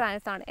കോപ്പറേറ്റീവ് ഇൻ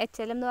ഫ്രാൻസ് ആണ്.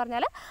 HLM എന്ന്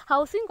പറഞ്ഞാൽ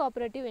ഹൗസിംഗ്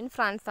കോപ്പറേറ്റീവ് ഇൻ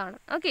ഫ്രാൻസ് ആണ്.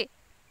 ഓക്കെ,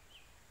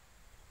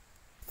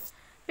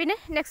 പിന്നെ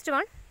next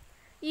one,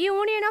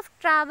 union of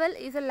travel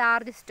is A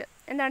largest.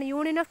 എന്താണ്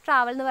യൂണിയൻ ഓഫ്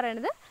ട്രാവൽ എന്ന്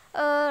പറയുന്നത്?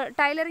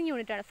 ടൈലറിംഗ്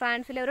യൂണിറ്റ് ആണ്.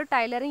 ഫ്രാൻസിലെ ഒരു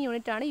ടൈലറിംഗ്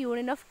യൂണിറ്റ് ആണ്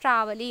യൂണിയൻ ഓഫ്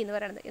ട്രാവലി എന്ന്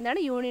പറയുന്നത്. എന്താണ്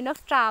യൂണിയൻ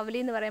ഓഫ് ട്രാവലി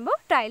എന്ന് പറയുമ്പോൾ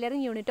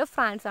ടൈലറിംഗ് യൂണിറ്റ് ഓഫ്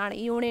ഫ്രാൻസ് ആണ്.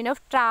 യൂണിയൻ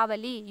ഓഫ്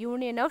ട്രാവലി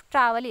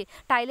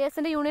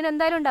ടൈലേഴ്സിൻ്റെ യൂണിയൻ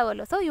എന്തായാലും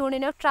ഉണ്ടാവുമല്ലോ. സോ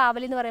യൂണിയൻ ഓഫ്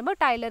ട്രാവലി എന്ന് പറയുമ്പോൾ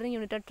ടൈലറിംഗ്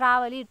യൂണിറ്റ്,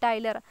 ട്രാവലി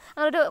ടൈലർ,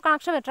 അങ്ങനെ ഒരു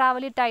കണക്ഷൻ വരും.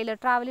 ട്രാവലി ടൈലർ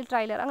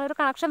അങ്ങനെ ഒരു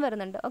കണക്ഷൻ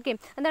വരുന്നുണ്ട്. ഓക്കെ,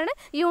 എന്താണ്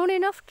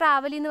യൂണിയൻ ഓഫ്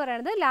ട്രാവലി എന്ന്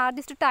പറയുന്നത്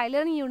largest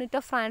tailoring unit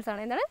of France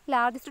ആണ്. എന്താണ്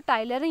ലാർജസ്റ്റ്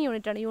ടൈലറിംഗ്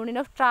യൂണിറ്റ് ആണ് union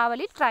of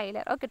ട്രാവലി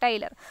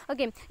Taylor.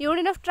 Okay,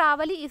 union of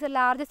ട്രാവലി is A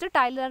largest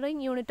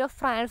tailoring unit of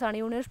France ആണ്.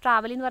 യൂണിയൻ ഓഫ്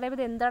ട്രാവലി എന്ന്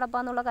പറയുമ്പോൾ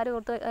എന്താണെന്നുള്ള കാര്യം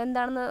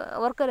എന്താണെന്ന്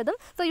ഓർക്കരുതും.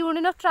 സോ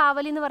യൂണിയൻ ഓഫ്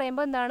ട്രാവലി എന്ന്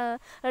പറയുമ്പോൾ എന്താണ്?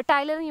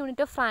 ടൈലറിംഗ്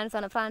യൂണിറ്റ് ഓഫ് ഫ്രാൻസ്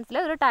ആണ്.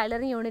 ഫ്രാൻസിലെ ഒരു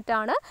ടൈലറിംഗ് യൂണിറ്റ്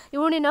ആണ്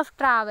യൂണിയൻ ഓഫ്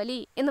ട്രാവലി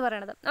എന്ന്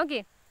പറയുന്നത്.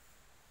 ഓക്കെ,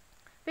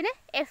 പിന്നെ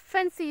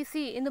FNCC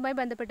ഇതുമായി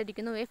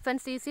ബന്ധപ്പെട്ടിരിക്കുന്നു.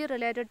 FNCC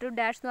റിലേറ്റഡ് ടു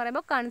ഡാഷ് എന്ന്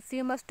പറയുമ്പോൾ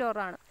കൺസ്യൂമർ സ്റ്റോർ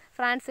ആണ്.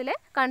 ഫ്രാൻസിലെ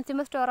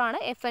കൺസ്യൂമർ സ്റ്റോറാണ്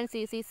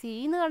FNCC. സി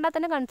എന്ന് കണ്ടാൽ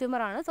തന്നെ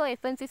കൺസ്യൂമർ ആണ്. സോ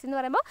FNCC എന്ന്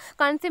പറയുമ്പോൾ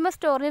കൺസ്യൂമർ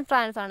സ്റ്റോർ ഇൻ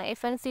ഫ്രാൻസ് ആണ്.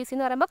 FNCC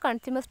എന്ന് പറയുമ്പോൾ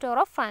കൺസ്യൂമർ സ്റ്റോർ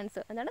ഓഫ്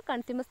ഫ്രാൻസ്. എന്താണ്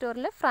കൺസ്യൂമർ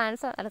സ്റ്റോറിൽ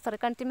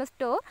കൺസ്യൂമർ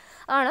സ്റ്റോർ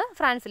ആണ്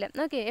ഫ്രാൻസിലെ.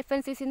 ഓക്കെ,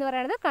 FNCC എന്ന്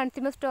പറയുന്നത്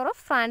കൺസ്യൂമർ സ്റ്റോർ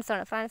ഓഫ് ഫ്രാൻസ്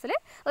ആണ്. ഫ്രാൻസിലെ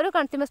ഒരു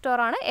കൺസ്യൂമർ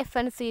സ്റ്റോറാണ്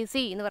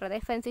FNCC എന്ന്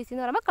പറയുന്നത്. FNCC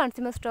എന്ന് പറയുമ്പോൾ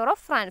consumer store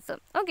of France.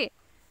 Okay,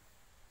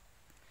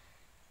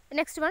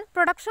 next one,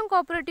 production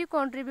cooperative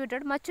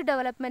contributed much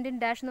development in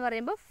dash എന്ന്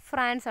പറയുമ്പോൾ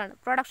ഫ്രാൻസ് ആണ്.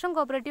 പ്രൊഡക്ഷൻ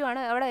കോപ്പറേറ്റീവ് ആണ്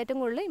അവിടെ ഏറ്റവും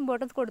കൂടുതൽ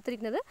ഇമ്പോർട്ടൻസ്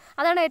കൊടുത്തിരിക്കുന്നത്.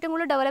 അതാണ് ഏറ്റവും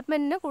കൂടുതൽ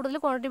ഡെവലപ്മെൻറ്റിന് കൂടുതൽ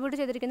കോൺട്രിബ്യൂട്ട്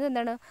ചെയ്തിരിക്കുന്നത്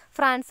എന്താണ്?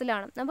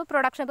 ഫ്രാൻസിലാണ്. അപ്പോൾ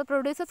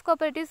പ്രൊഡ്യൂസേഴ്സ്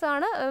കോപ്പറേറ്റീവ്സ്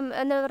ആണ്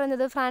എന്താ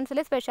പറയുന്നത്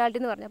ഫ്രാൻസിലെ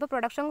സ്പെഷ്യാലിറ്റി എന്ന് പറഞ്ഞത്. അപ്പോൾ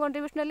പ്രൊഡക്ഷൻ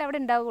കോൺട്രിബ്യൂഷനല്ലേ അവിടെ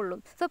ഉണ്ടാവുകയുള്ളൂ.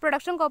 So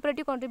production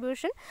cooperative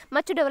contribution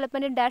much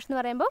development in dash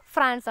എന്ന് പറയുമ്പോൾ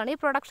ഫ്രാൻസ് ആണ്. ഈ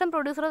പ്രൊഡക്ഷൻ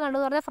പ്രൊഡ്യൂസർ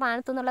കണ്ടെന്ന് പറഞ്ഞാൽ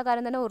ഫ്രാൻസ് എന്നുള്ള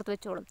കാര്യം തന്നെ ഓർത്ത്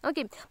വെച്ചോളും.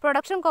 Okay,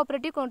 production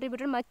cooperative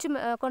contributed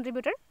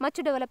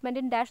much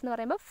development in dash എന്ന്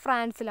പറയുമ്പോൾ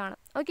ഫ്രാൻസിലാണ്.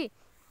 Okay,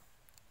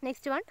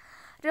 next one,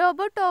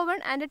 Robert oven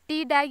and T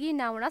ഡാഗി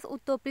noun as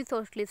ഉത്തോപ്യൻ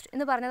socialist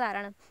എന്ന് പറഞ്ഞത്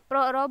ആരാണ്?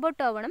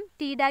 റോബർട്ട് ഓവണും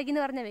ടി ഡാഗി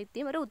എന്ന് പറഞ്ഞ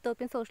വ്യക്തിയും ഒരു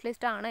ഉത്തോപ്യൻ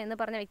സോഷ്യലിസ്റ്റ് ആണ് എന്ന്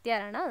പറഞ്ഞ വ്യക്തി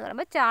ആരാണ്? എന്ന്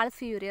പറയുമ്പോൾ ചാൾസ്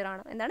ഫ്യൂരിയർ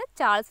ആണ്. എന്താണ്?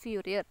 Charles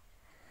ഫ്യൂരിയർ.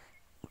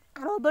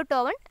 Robert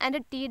oven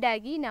and T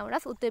ഡാഗി noun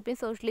as ഉത്തോപ്യൻ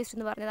socialist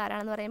എന്ന് പറഞ്ഞത്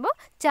ആരാണെന്ന് പറയുമ്പോൾ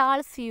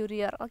ചാൾസ്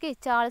ഫ്യൂരിയർ. ഓക്കെ,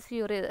 ചാൾസ്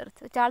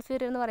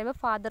ഫ്യൂരിയർ എന്ന് പറയുമ്പോൾ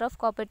father of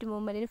cooperative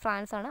movement in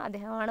France ആണ്.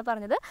 അദ്ദേഹമാണ്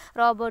പറഞ്ഞത്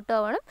റോബർട്ട്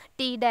ഓവണും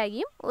ടി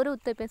ഡാഗിയും ഒരു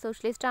ഉത്തോപ്യൻ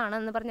സോഷ്യലിസ്റ്റ്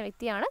ആണെന്ന് പറഞ്ഞ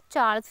വ്യക്തിയാണ്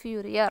Charles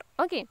ഫ്യൂരിയർ.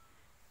 Okay,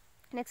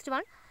 next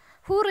one,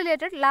 who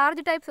related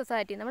large type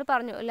society. നമ്മൾ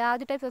പറഞ്ഞു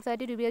ലാർജ് ടൈപ്പ്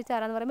സൊസൈറ്റി രൂപീകരിച്ച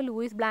ആരാന്ന് പറയുമ്പോൾ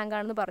ലൂയിസ് ബ്ലാങ്ക്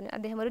ആണെന്ന് പറഞ്ഞു.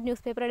 അദ്ദേഹം ഒരു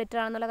ന്യൂസ് പേപ്പർ എഡിറ്റർ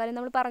ആണെന്നുള്ള കാര്യം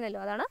നമ്മൾ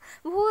പറഞ്ഞല്ലോ. അതാണ്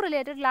who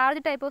related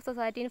large type of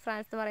society in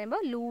France എന്ന്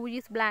പറയുമ്പോൾ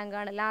ലൂയിസ് ബ്ലാങ്ക്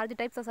ആണ്. ലാർജ്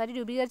ടൈപ്പ് സൊസൈറ്റി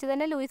രൂപീകരിച്ചത്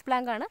തന്നെ ലൂയിസ്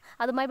ബ്ലാങ്ക് ആണ്.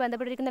 അതുമായി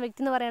ബന്ധപ്പെട്ടിരിക്കുന്ന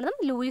വ്യക്തി എന്ന്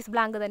പറയുന്നതും ലൂയിസ്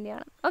ബ്ലാങ്ക്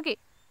തന്നെയാണ്. Okay,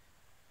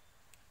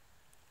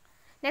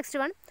 next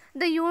one,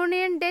 the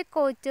union day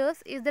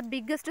coaches is the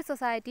biggest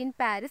society in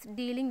Paris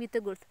dealing with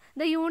goods.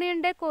 The union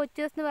day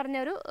coaches എന്ന്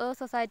പറഞ്ഞൊരു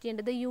സൊസൈറ്റി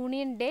ഉണ്ട്. The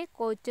union day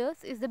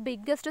coaches is the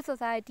biggest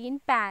society in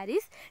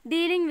Paris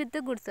dealing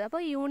with goods.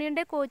 അപ്പോൾ union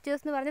day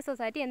coaches എന്ന് പറഞ്ഞ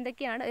society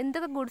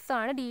എന്തൊക്കെ goods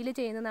ആണ് deal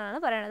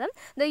ചെയ്യുന്നതെന്നാണ് പറയുന്നത്.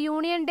 The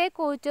union day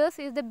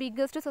coaches is the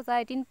biggest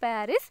society in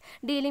Paris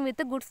dealing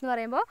with goods എന്ന്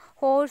പറയുമ്പോൾ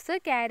horse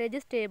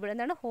carriage stable.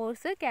 എന്താണ്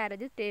horse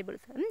carriage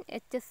സ്റ്റേബിൾസ്?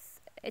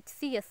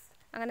 HCS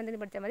അങ്ങനെ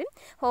എന്തെങ്കിലും പഠിച്ചാൽ മതി.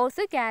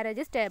 Horse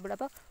carriage stable.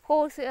 അപ്പോൾ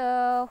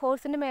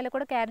ഹോഴ്സിൻ്റെ മേലെ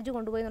കൂടെ കാരേജ്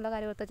കൊണ്ടുപോയി എന്നുള്ള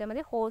കാര്യം ഓർത്ത് വെച്ചാൽ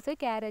മതി. Horse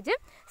carriage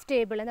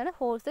stable. എന്താണ്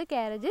ഹോഴ്സ്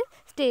കാരേജ്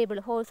സ്റ്റേബിൾ?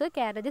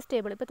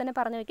 ഇപ്പോൾ തന്നെ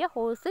പറഞ്ഞു വയ്ക്കുക,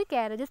 ഹോഴ്സ്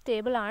കാരേജ്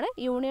സ്റ്റേബിൾ ആണ്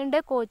യൂണിയൻ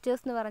ഡേ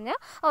കോച്ചേഴ്സ് എന്ന് പറഞ്ഞ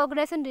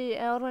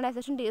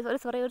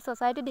ഒരു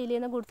സൊസൈറ്റി ഡീൽ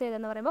ചെയ്യുന്ന ഗുഡ്സ്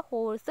ഏതെന്ന് പറയുമ്പോൾ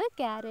ഹോഴ്സ്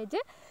കാരേജ്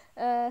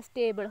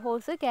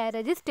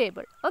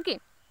സ്റ്റേബിൾ. ഓക്കെ,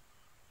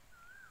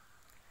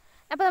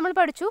 അപ്പോൾ നമ്മൾ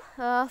പഠിച്ചു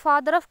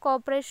father of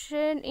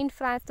cooperation in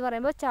France എന്ന്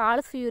പറയുമ്പോൾ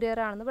ചാൾസ് ഫ്യൂരിയർ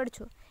ആണെന്ന്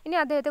പഠിച്ചു. ഇനി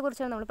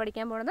അദ്ദേഹത്തെക്കുറിച്ചാണ് നമ്മൾ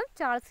പഠിക്കാൻ പോകുന്നത്.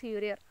 ചാൾസ്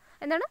ഫ്യൂരിയർ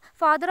എന്താണ്?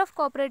 Father of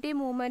cooperative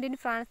movement in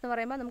France എന്ന്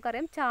പറയുമ്പോൾ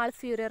നമുക്കറിയാം ചാൾസ്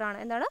ഫ്യൂരിയർ ആണ്.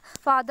 എന്താണ്?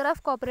 Father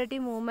of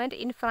cooperative movement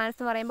in France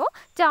എന്ന് പറയുമ്പോൾ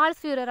ചാൾസ്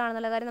ഫ്യൂരിയർ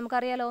ആണെന്നുള്ള കാര്യം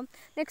നമുക്കറിയാലോ.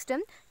 Next,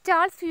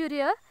 Charles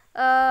ഫ്യൂരിയർ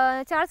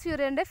Charles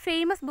ഫ്യൂറിയറിൻ്റെ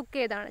famous book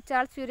ഏതാണ്?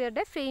 ചാൾസ്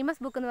ഫ്യൂറിയറിൻ്റെ ഫേമസ്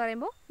ബുക്ക് എന്ന്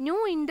പറയുമ്പോൾ new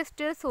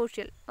industrial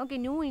social. Okay,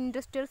 new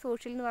industrial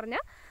social എന്ന്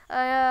പറഞ്ഞാൽ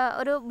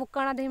ഒരു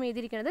ബുക്കാണ് അദ്ദേഹം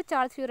എഴുതിയിരിക്കുന്നത്.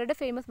 ചാൾസ് ഫ്യൂറിയറുടെ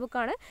ഫേമസ്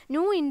ബുക്കാണ്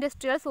ന്യൂ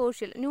ഇൻഡസ്ട്രിയൽ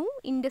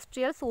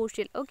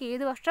സോഷ്യൽ. ഓക്കെ,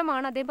 ഏത്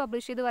വർഷമാണ് അദ്ദേഹം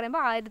പബ്ലിഷ് ചെയ്ത്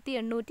പറയുമ്പോൾ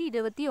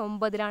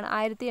 1829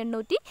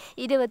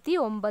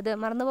 1829.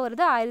 മറന്നു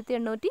പോകരുത്,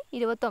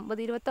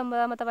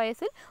 1829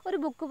 വയസ്സിൽ ഒരു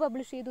ബുക്ക്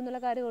പബ്ലിഷ് ചെയ്തു എന്നുള്ള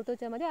കാര്യം ഓർത്ത്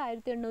വെച്ചാൽ മതി.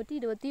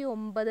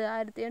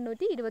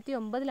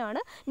 1829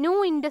 ന്യൂ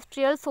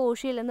ഇൻഡസ്ട്രിയൽ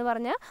സോഷ്യൽ എന്ന്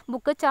പറഞ്ഞ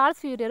ബുക്ക് ചാൾസ്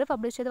ഫ്യൂറിയർ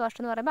പബ്ലിഷ് ചെയ്ത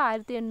വർഷം എന്ന് പറയുമ്പോൾ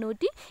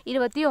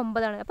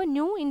 1829. അപ്പോൾ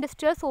ന്യൂ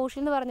ഇൻഡസ്ട്രിയൽ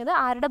സോഷ്യൽ എന്ന് പറഞ്ഞത്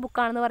ആരുടെ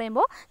ബുക്കാണെന്ന്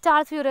പറയുമ്പോൾ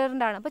ചാൾസ്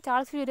ഫ്യൂറിയറിൻ്റെ ആണ്. അപ്പോൾ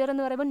ചാൾസ് ഫ്യൂറിയർ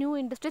എന്ന് പറയുമ്പോൾ ന്യൂ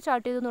ഇൻഡസ്ട്രി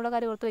സ്റ്റാർട്ട് ചെയ്തു എന്നുള്ള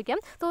കാര്യം ഓർത്ത് വയ്ക്കാം.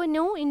 സോ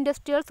ന്യൂ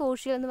ഇൻഡസ്ട്രിയൽ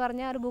സോഷ്യൽ എന്ന്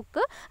പറഞ്ഞ ഒരു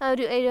ബുക്ക്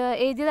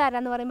എഴുതിയത്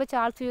ആരാന്ന് പറയുമ്പോൾ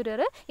ചാൾസ്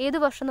ഫ്യൂറിയർ. ഏത്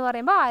വർഷം എന്ന്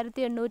പറയുമ്പോൾ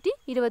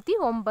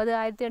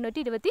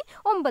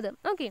 1829.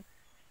 Okay,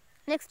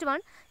 next one,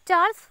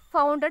 Charles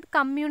founded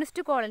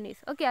communist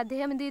colonies. Okay,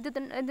 അദ്ദേഹം എന്ത്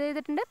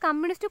ചെയ്തിട്ടുണ്ട്?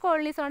 കമ്മ്യൂണിസ്റ്റ്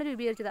കോളനീസ് ആണ്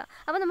രൂപീകരിച്ചത്.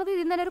 അപ്പോൾ നമുക്ക്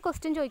ഇതിൽ തന്നെ ഒരു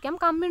ക്വസ്റ്റ്യൻ ചോദിക്കാം.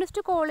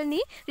 കമ്മ്യൂണിസ്റ്റ്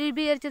കോളനി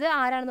രൂപീകരിച്ചത്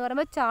ആരാണെന്ന്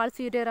പറയുമ്പോൾ ചാൾസ്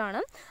ഫ്യൂറിയർ ആണ്.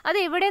 അത്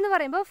എവിടെയെന്ന്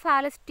പറയുമ്പോൾ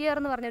ഫാലസ്റ്റിയർ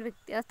എന്ന് പറഞ്ഞൊരു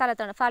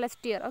സ്ഥലത്താണ്.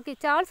 ഫാലസ്റ്റിയർ. Okay,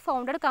 Charles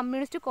founded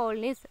communist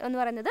colonies എന്ന്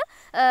പറയുന്നത്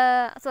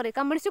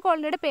കമ്മ്യൂണിസ്റ്റ്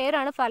കോളനിയുടെ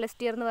പേരാണ്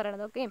ഫാലസ്റ്റിയർ എന്ന്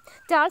പറയുന്നത്. Okay,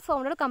 Charles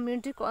founded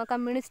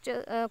communist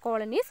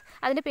colonies,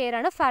 അതിൻ്റെ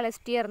പേരാണ്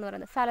ഫാലസ്റ്റിയർ എന്ന്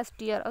പറയുന്നത്.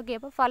 ഫാലസ്റ്റിയർ. ഓക്കെ,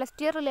 അപ്പോൾ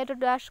ഫാലസ്റ്റിയർ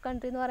റിലേറ്റഡ് ഡാഷ്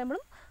കൺട്രി എന്ന്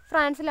പറയുമ്പോഴും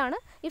ഫ്രാൻസിലാണ്.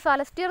 ഈ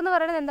ഫലസ്റ്റിയർ എന്ന്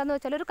പറയുന്നത് എന്താണെന്ന്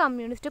വെച്ചാൽ ഒരു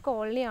കമ്മ്യൂണിസ്റ്റ്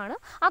കോളനിയാണ്.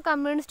 ആ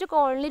കമ്മ്യൂണിസ്റ്റ്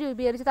കോളനി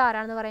രൂപീകരിച്ചത്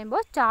ആരാണെന്ന്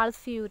പറയുമ്പോൾ ചാൾസ്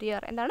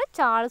ഫ്യൂറിയർ. എന്താണ്?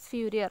 Charles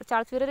Fourier.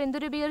 ചാൾസ് ഫ്യൂറിയർ എന്ത്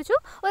രൂപീകരിച്ചു?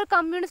 ഒരു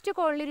കമ്മ്യൂണിസ്റ്റ്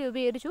കോളനി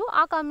രൂപീകരിച്ചു.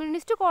 ആ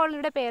കമ്മ്യൂണിസ്റ്റ്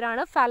കോളനിയുടെ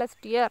പേരാണ്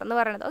ഫലസ്റ്റിയർ എന്ന്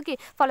പറയുന്നത്. ഓക്കെ,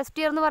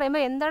 ഫലസ്റ്റിയർ എന്ന്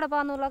പറയുമ്പോൾ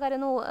എന്താണെന്നുള്ള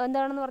കാര്യം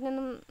എന്താണെന്ന്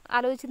പറഞ്ഞൊന്നും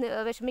ആലോചിച്ച്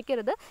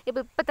വിഷമിക്കരുത്.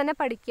 ഇപ്പം തന്നെ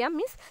പഠിക്കാം.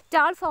 Means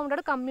Charles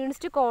founded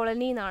communist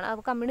colony എന്നാണ്.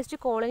 കമ്മ്യൂണിസ്റ്റ്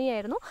കോളനി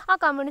ആയിരുന്നു. ആ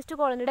കമ്മ്യൂണിസ്റ്റ്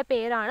കോളനിയുടെ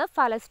പേരാണ്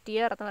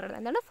ഫലസ്റ്റിയർ എന്ന്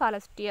പറയുന്നത്. എന്താണ്?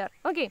 ഫലസ്റ്റിയർ.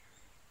 ഓക്കെ,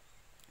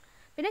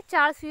 പിന്നെ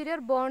Charles Fourier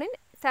born in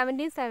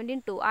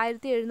 1772.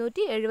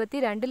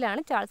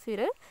 1772 Charles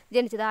Fourier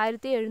ജനിച്ചത്.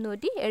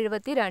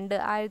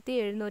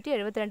 1772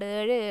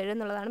 77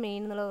 എന്നുള്ളതാണ്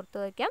മെയിൻ എന്നുള്ളത് ഓർത്ത്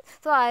വയ്ക്കാം.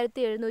 സോ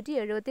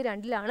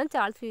 1772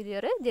 ചാൾസ്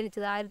ഫ്യൂറിയർ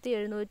ജനിച്ചത്.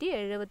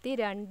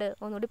 1772.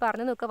 ഒന്നുകൂടി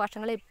പറഞ്ഞു നോക്കുക,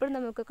 വർഷങ്ങൾ എപ്പോഴും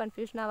നമുക്ക്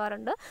കൺഫ്യൂഷൻ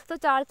ആവാറുണ്ട്. സോ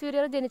ചാൾസ്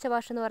ഫ്യൂറിയർ ജനിച്ച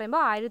വർഷം എന്ന്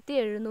പറയുമ്പോൾ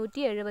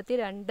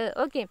 1772.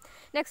 Okay,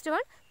 next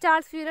one,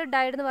 Charles Fourier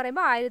died എന്ന്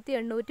പറയുമ്പോൾ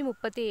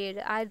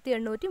 1837.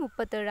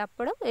 1837.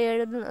 അപ്പോഴും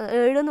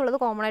 7 എന്നുള്ളത്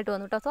കോമൺ ആയിട്ട്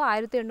വന്നു കേട്ടോ. സോ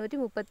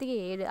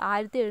 1837.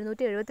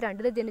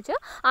 1772 ജനിച്ച്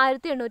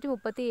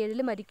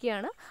 1837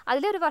 മരിക്കുകയാണ്.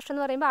 അതിലൊരു വർഷം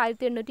എന്ന് പറയുമ്പോൾ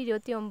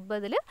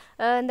 1829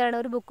 എന്താണ്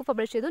ഒരു ബുക്ക്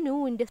പബ്ലിഷ് ചെയ്തു, ന്യൂ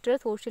ഇൻഡസ്ട്രിയൽ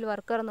സോഷ്യൽ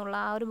വർക്കർ എന്നുള്ള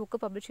ആ ഒരു ബുക്ക്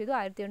പബ്ലിഷ് ചെയ്തു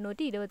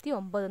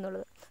 1829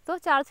 എന്നുള്ളത്. സോ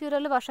ചാൾസ്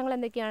ഫ്യൂറിയറിലെ വർഷങ്ങൾ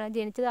എന്തൊക്കെയാണ്?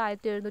 ജനിച്ചത്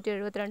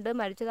 1772,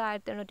 മരിച്ചത്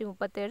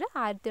 1837.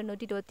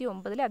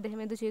 1829 അദ്ദേഹം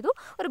എന്ത് ചെയ്തു?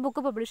 ഒരു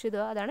ബുക്ക് പബ്ലിഷ്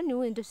ചെയ്തു. അതാണ് ന്യൂ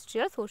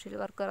ഇൻഡസ്ട്രിയൽ സോഷ്യൽ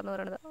വർക്കർ എന്ന്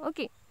പറയുന്നത്.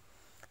 ഓക്കെ,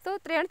 സോ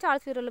ഇത്രയാണ്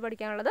ചാൾസ് ഫ്യൂറിയറിൽ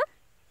പഠിക്കാനുള്ളത്.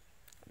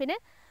 പിന്നെ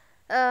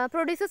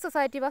producers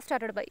society was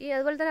started by,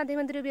 അതുപോലെ തന്നെ അദ്ദേഹം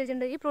എന്ത്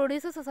രൂപീകരിച്ചിട്ടുണ്ട്? ഈ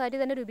പ്രൊഡ്യൂസേഴ്സ് സൊസൈറ്റി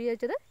തന്നെ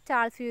രൂപീകരിച്ചത്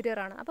ചാൾസ് ഫ്യൂറിയർ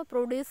ആണ്. അപ്പോൾ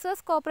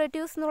പ്രൊഡ്യൂസേഴ്സ്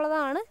കോപ്പറേറ്റീവ്സ്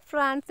എന്നുള്ളതാണ്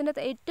ഫ്രാൻസിൻ്റെ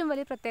ഏറ്റവും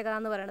വലിയ പ്രത്യേകത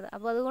എന്ന് പറയുന്നത്.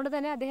 അപ്പോൾ അതുകൊണ്ട്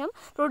തന്നെ അദ്ദേഹം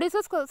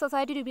പ്രൊഡ്യൂസേഴ്സ്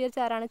സൊസൈറ്റി രൂപീകരിച്ച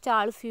ആരാണ്?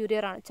 ചാൾസ്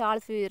ഫ്യൂറിയർ ആണ്.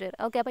 Charles Fourier.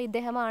 ഓക്കെ, അപ്പോൾ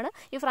ഇദ്ദേഹമാണ്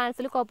ഈ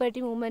ഫ്രാൻസിൽ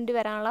കോപ്പറേറ്റീവ് മൂവ്മെൻറ്റ്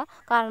വരാനുള്ള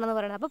കാരണം എന്ന്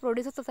പറയുന്നത്. അപ്പോൾ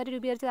പ്രൊഡ്യൂസേഴ്സ് സൊസൈറ്റി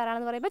രൂപീകരിച്ചത്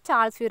ആരാണെന്ന് പറയുമ്പോൾ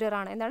ചാൾസ് ഫ്യൂറിയർ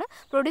ആണ്. എന്താണ്?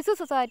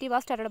 Producers society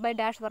was started by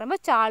dash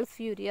പറയുമ്പോൾ Charles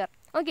Fourier.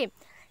 Okay,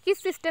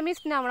 his system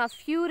is known as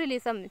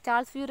ഫ്യൂറിലിസം.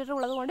 Charles Fourier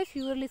ഉള്ളത് കൊണ്ട്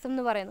ഫ്യൂറിലിസം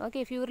എന്ന് പറയുന്നു.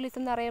 ഓക്കെ,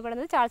 ഫ്യൂറിലിസം എന്ന്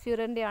അറിയപ്പെടുന്നത് ചാൾസ്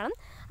ഫ്യൂറിയറിൻ്റെ ആണ്.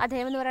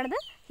 അദ്ദേഹം എന്ന് പറയുന്നത്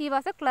he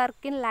was A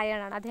clerk in lion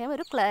ആണ്. അദ്ദേഹം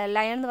ഒരു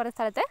ലയൺ എന്ന് പറയുന്ന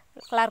സ്ഥലത്തെ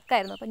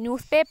ക്ലർക്കായിരുന്നു. അപ്പോൾ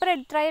ന്യൂസ് പേപ്പർ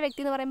എഡിറ്ററായ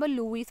വ്യക്തി എന്ന് പറയുമ്പോൾ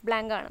ലൂയിസ്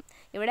ബ്ലാങ്ക് ആണ്.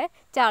 ഇവിടെ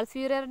ചാൾസ്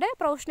ഫ്യൂറിയറുടെ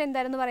പ്രൊഫഷൻ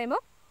എന്തായിരുന്നു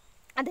പറയുമ്പോൾ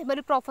അദ്ദേഹം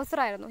ഒരു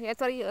പ്രൊഫസറായിരുന്നു.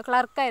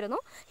 ക്ലർക്കായിരുന്നു.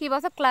 He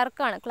was A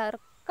ക്ലർക്കാണ്.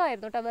 ക്ലർക്കായിരുന്നു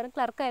കേട്ടോ, വെറും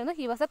ക്ലർക്കായിരുന്നു.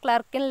 He was A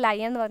clerk in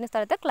lion എന്ന് പറഞ്ഞ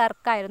സ്ഥലത്ത്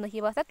ക്ലർക്കായിരുന്നു. He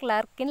was A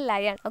clerk in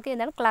lion. Okay,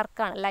 എന്താണ്?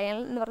 ക്ലർക്കാണ്. ലയൺ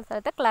എന്ന് പറഞ്ഞ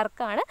സ്ഥലത്ത്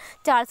ക്ലർക്കാണ്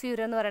ചാൾസ്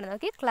ഫ്യൂറിയർ എന്ന് പറയുന്നത്.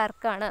 ഓക്കെ,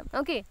 ക്ലർക്കാണ്.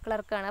 ഓക്കെ,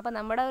 ക്ലർക്കാണ്. അപ്പോൾ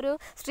നമ്മുടെ ഒരു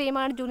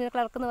സ്ട്രീമാണ് ജൂനിയർ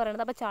ക്ലർക്ക് എന്ന്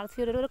പറയുന്നത്. അപ്പോൾ ചാൾസ്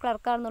ഫ്യൂറിയർ ഒരു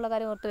ക്ലർക്കാണെന്നുള്ള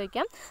കാര്യം ഓർത്ത്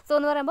വയ്ക്കാം. സോ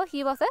എന്ന് പറയുമ്പോൾ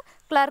he was A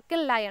clerk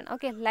in lion.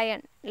 Okay,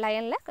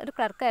 ലയണിലെ ഒരു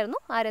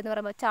ക്ലർക്കായിരുന്നു. ആരെന്ന്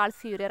പറയുമ്പോൾ ചാൾസ്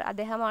ഫ്യൂറിയർ.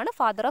 അദ്ദേഹമാണ്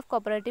father of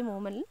cooperative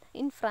movement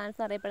in France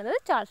എന്നറിയപ്പെടുന്നത്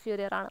ചാൾസ്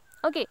ഫ്യൂറിയർ ആണ്.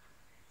 ഓക്കെ,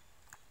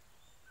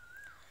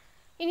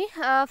 ഇനി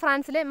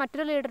ഫ്രാൻസിലെ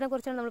മറ്റൊരു ലീഡറിനെ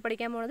കുറിച്ചാണ് നമ്മൾ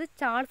പഠിക്കാൻ പോകുന്നത്.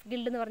 ചാൾസ്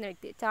ഗിൽഡ് എന്ന് പറഞ്ഞ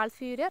വ്യക്തി. Charles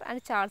Fourier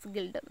and Charles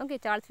guild. Okay,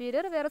 Charles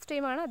Fourier വേറെ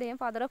സ്ട്രീമാണ്. അദ്ദേഹം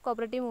father of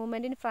cooperative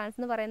movement in France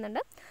എന്ന് പറയുന്നുണ്ട്.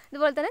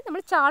 ഇതുപോലെ തന്നെ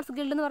നമ്മൾ ചാൾസ്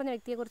ഗിൽഡ് എന്ന് പറഞ്ഞ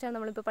വ്യക്തിയെക്കുറിച്ചാണ്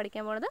നമ്മളിപ്പോൾ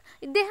പഠിക്കാൻ പോകുന്നത്.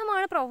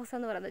 ഇദ്ദേഹമാണ് പ്രൊഫസർ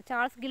എന്ന് പറയുന്നത്.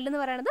 ചാൾസ് ഗിൽഡ്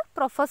എന്ന് പറയുന്നത്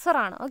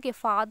പ്രൊഫസറാണ്. Okay,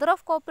 father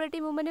of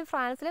cooperative movement in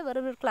ഫ്രാൻസിലെ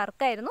വെറും ഒരു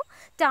ക്ലർക്കായിരുന്നു.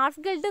 ചാൾസ്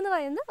ഗിൽഡ് എന്ന്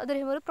പറയുന്നത്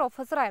അദ്ദേഹം ഒരു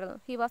പ്രൊഫസറായിരുന്നു.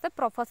 ഹി വാസ് എ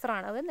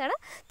പ്രൊഫസറാണ്. അതെന്താണ്?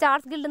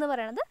 ചാൾസ് ഗിൽഡ് എന്ന്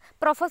പറയുന്നത്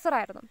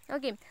പ്രൊഫസറായിരുന്നു.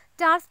 Okay,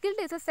 Charles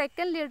guild is A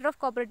second leader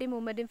of cooperative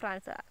movement in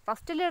France.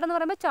 First leader എന്ന്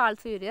പറയുമ്പോൾ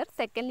ചാൾസ് ഫ്യൂറിയർ,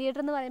 സെക്കൻഡ് ലീഡർ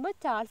എന്ന് പറയുമ്പോൾ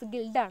ചാൾസ്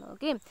ഗിൽഡ് ആണ്.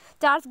 Okay,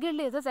 Charles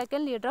guild is A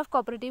second leader of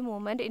cooperative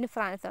movement in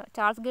France.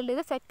 Charles guild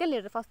is A second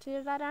leader. First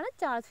leader ആരാണ്?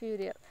 Charles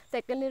Fourier.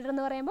 Second leader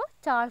എന്ന് പറയുമ്പോൾ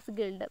Charles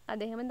guild.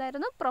 അദ്ദേഹം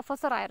എന്തായിരുന്നു?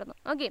 Professor ആയിരുന്നു.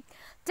 Okay,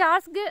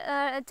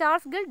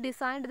 Charles guild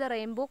designed the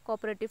rainbow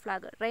cooperative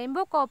flag.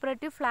 Rainbow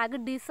cooperative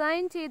flag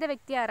design ചെയ്ത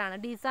വ്യക്തി ആരാണ്?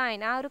 Design,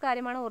 ആ ഒരു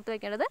കാര്യമാണ് ഓർത്ത്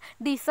വയ്ക്കേണ്ടത്.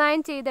 ഡിസൈൻ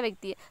ചെയ്ത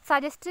വ്യക്തി.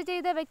 സജസ്റ്റ്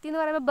ചെയ്ത വ്യക്തി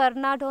എന്ന് പറയുമ്പോൾ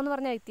ബെർണാഡോ എന്ന്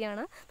പറഞ്ഞ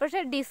വ്യക്തിയാണ്. പക്ഷേ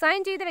പക്ഷേ ഡിസൈൻ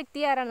ചെയ്ത വ്യക്തി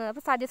ആരാണ്?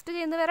 അപ്പോൾ സജസ്റ്റ്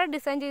ചെയ്യുന്നത് വേറെ,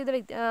 ഡിസൈൻ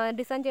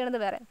ചെയ്യണത്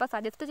വേറെ. അപ്പോൾ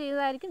സജസ്റ്റ്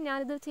ചെയ്തതായിരിക്കും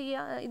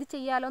ഇത്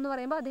ചെയ്യാമല്ലോ എന്ന്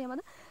പറയുമ്പോൾ അദ്ദേഹം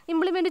അത്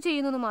ഇംപ്ലിമെൻറ്റ്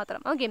ചെയ്യുന്നു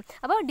മാത്രം. ഓക്കെ,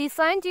 അപ്പോൾ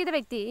ഡിസൈൻ ചെയ്ത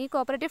വ്യക്തി, ഈ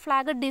കോപ്പറേറ്റീവ്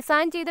ഫ്ലാഗ്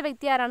ഡിസൈൻ ചെയ്ത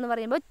വ്യക്തി ആരാണെന്ന്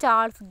പറയുമ്പോൾ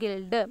ചാൾസ്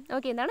ഗിൽഡ്.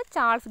 ഓക്കെ, എന്താണ്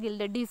ചാൾസ്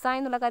ഗിൽഡ്? ഡിസൈൻ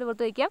എന്നുള്ള കാര്യം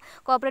ഓർത്ത് വയ്ക്കാം.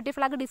 കോപ്പറേറ്റീവ്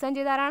ഫ്ലാഗ് ഡിസൈൻ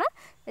ചെയ്ത ആരാണ്?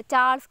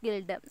 Charles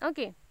guild.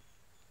 ഓക്കെ,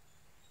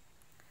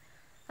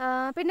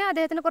 പിന്നെ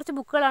അദ്ദേഹത്തിൻ്റെ കുറച്ച്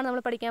ബുക്കുകളാണ്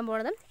നമ്മൾ പഠിക്കാൻ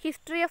പോകുന്നത്.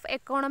 ഹിസ്റ്ററി ഓഫ്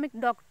എക്കോണമിക്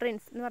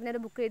ഡോക്ട്രിൻസ് എന്ന് പറഞ്ഞൊരു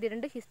ബുക്ക്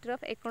എഴുതിയിട്ടുണ്ട്. ഹിസ്റ്ററി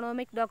ഓഫ്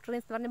എക്കോണമിക്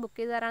ഡോക്ട്രിൻസ് എന്ന് പറഞ്ഞ ബുക്ക്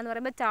എഴുതാറാണെന്ന്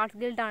പറയുമ്പോൾ ചാൾസ്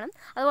ഗിൽഡാണ്.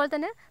 അതുപോലെ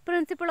തന്നെ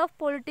പ്രിൻസിപ്പിൾ ഓഫ്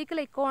പൊളിറ്റിക്കൽ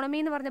എക്കോണമി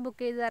എന്ന് പറഞ്ഞ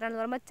ബുക്ക്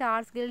എഴുതാറാണെന്ന് പറയുമ്പോൾ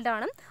ചാൾസ്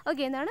ഗിൽഡാണ്.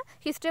 ഓക്കെ, എന്താണ്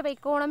ഹിസ്റ്ററി ഓഫ്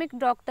എക്കോണമിക്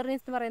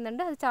ഡോക്ട്രിൻസ് എന്ന്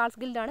പറയുന്നുണ്ട്, അത് Charles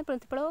ഗിൽഡാണ്.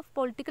 Principle of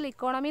political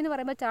economy എന്ന്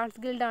പറയുമ്പോൾ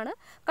ചാൾസ് ഗിൽഡാണ്.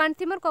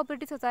 കൺസ്യൂമർ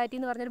കോപ്പറേറ്റീവ് സൊസൈറ്റി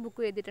എന്ന് പറഞ്ഞൊരു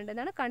ബുക്ക് എഴുതിയിട്ടുണ്ട്.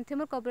 എന്താണ്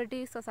കൺസ്യൂമർ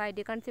കോപ്പറേറ്റീവ്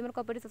സൊസൈറ്റി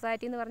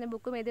എന്ന് പറഞ്ഞ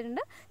ബുക്കും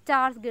എഴുതിയിട്ടുണ്ട്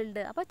ചാൾസ്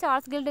ഗിൽഡ്. അപ്പോൾ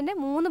ചാൾസ് ഗിൽഡിൻ്റെ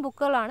 3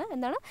 ബുക്കുകളാണ്.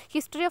 എന്താണ്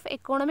ഹിസ്റ്ററി ഓഫ്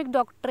എക്കോണമിക്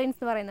ഡോക്ട്രിൻസ്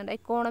എന്ന് പറയുന്നുണ്ട്,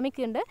 എക്കോണമിക്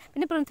ഉണ്ട്.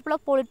 പിന്നെ പ്രിൻസിപ്പിൾ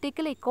ഓഫ്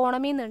പൊളിറ്റിക്കൽ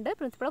എക്കോണമി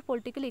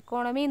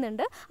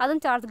എന്നുണ്ട്, അതും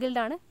ചാൾസ്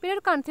ഗിൽഡാണ്. പിന്നെ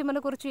ഒരു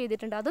കൺസ്യൂമറിനെ കുറിച്ച്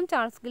എഴുതിയിട്ടുണ്ട്, അതും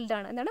ചാൾസ്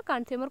ഗിൽഡാണ്. എന്താണ്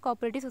കൺസ്യൂമർ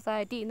കോപ്പറേറ്റീവ്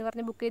സൊസൈറ്റി എന്ന്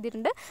പറഞ്ഞ ബുക്ക്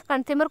എഴുതിയിട്ടുണ്ട്.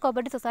 കൺസ്യൂമർ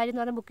കോപ്പറേറ്റീവ് സൊസൈറ്റി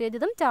എന്ന്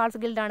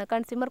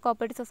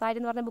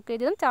പറഞ്ഞ ബുക്ക്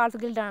എഴുതിയതും ചാൾസ്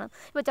ഗിൽഡാണ്.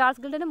 ഇപ്പോൾ ചാൾസ്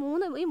ഗിൽഡിൻ്റെ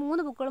ഈ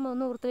 3 ബുക്കുകളും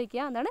ഒന്ന് ഓർത്ത്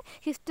വയ്ക്കുക. എന്താണ്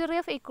ഹിസ്റ്ററി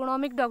ഓഫ്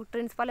എക്കോണമിക്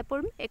ഡോക്ട്രിൻസ്.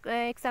 പലപ്പോഴും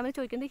എക്സാമിന്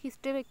ചോദിക്കുന്നത്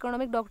ഹിസ്റ്ററി ഓഫ്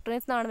എക്കോണമിക്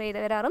ഡോക്ട്രിൻസ് എന്നാണ്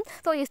വരാറും.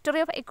 So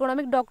history of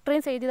economic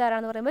doctrines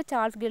എഴുതിയതാരാണെന്ന് പറയുമ്പോൾ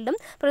Charles ഗിൽഡും.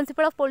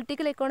 Principle of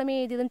political economy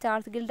എഴുതിയതും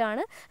Charles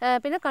ഗിൽഡാണ്.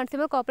 പിന്നെ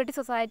കൺസ്യൂമർ കോപ്പറേറ്റീവ്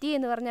സൊസൈറ്റി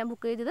എന്ന് പറഞ്ഞ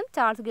ബുക്ക് എഴുതിയതും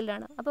ചാൾസ്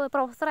ഗിൽഡാണ്. അപ്പോൾ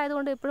പ്രൊഫസർ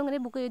ആയതുകൊണ്ട് എപ്പോഴും ഇങ്ങനെ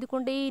ബുക്ക്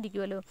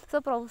എഴുതിക്കൊണ്ടേയിരിക്കുമല്ലോ. സോ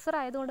പ്രൊഫസർ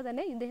ആയതുകൊണ്ട്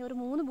തന്നെ ഇദ്ദേഹം ഒരു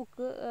 3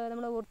 ബുക്ക്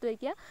നമ്മൾ ഓർത്ത്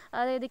വയ്ക്കുക.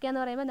 അത്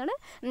ഏതൊക്കെയാണെന്ന് പറയുമ്പോൾ എന്താണ്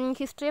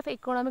ഹിസ്റ്ററി ഓഫ്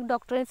എക്കോണമിക്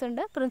ഡോക്ട്രിൻസ്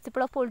ഉണ്ട്,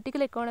 പ്രിൻസിപ്പിൾ ഓഫ്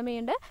പൊളിറ്റിക്കൽ എക്കോണമി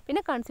ഉണ്ട്,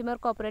 പിന്നെ കൺസ്യൂമർ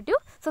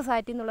കോപ്പറേറ്റീവ്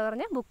സൊസൈറ്റി എന്നുള്ള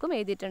പറഞ്ഞ ബുക്കും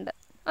എഴുതിയിട്ടുണ്ട്.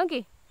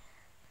 ഓക്കെ,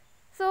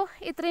 സോ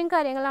ഇത്രയും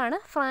കാര്യങ്ങളാണ്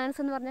ഫ്രാൻസ്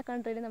എന്ന് പറഞ്ഞ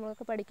കൺട്രിയിൽ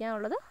നമ്മൾക്ക്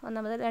പഠിക്കാനുള്ളത്.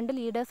 ഒന്നാമത് 2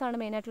 ലീഡേഴ്സാണ്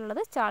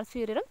മെയിനായിട്ടുള്ളത്, ചാൾസ്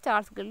ഫ്യൂരിയറും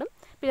ചാൾസ് ഗിൽഡും.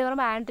 പിന്നെ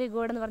പറയുമ്പോൾ ആൻഡ്രി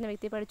ഗോഡ് എന്ന് പറഞ്ഞ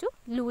വ്യക്തി പഠിച്ചു,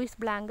 ലൂയിസ്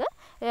ബ്ലാങ്ക്,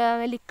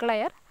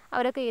 ലിക്ലയർ,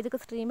 അവരൊക്കെ ഏതൊക്കെ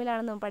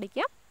സ്ട്രീമിലാണെന്ന് നമ്മൾ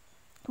പഠിക്കാം.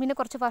 പിന്നെ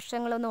കുറച്ച്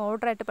വർഷങ്ങളൊന്ന്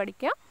ഓർഡറായിട്ട്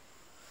പഠിക്കാം.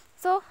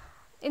 സോ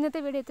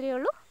ഇന്നത്തെ വീഡിയോ ഇത്രയേ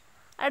ഉള്ളൂ.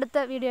 അടുത്ത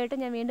വീഡിയോ ആയിട്ട്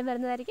ഞാൻ വീണ്ടും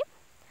വരുന്നതായിരിക്കും.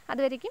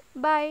 അതുവരേക്കും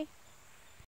ബൈ.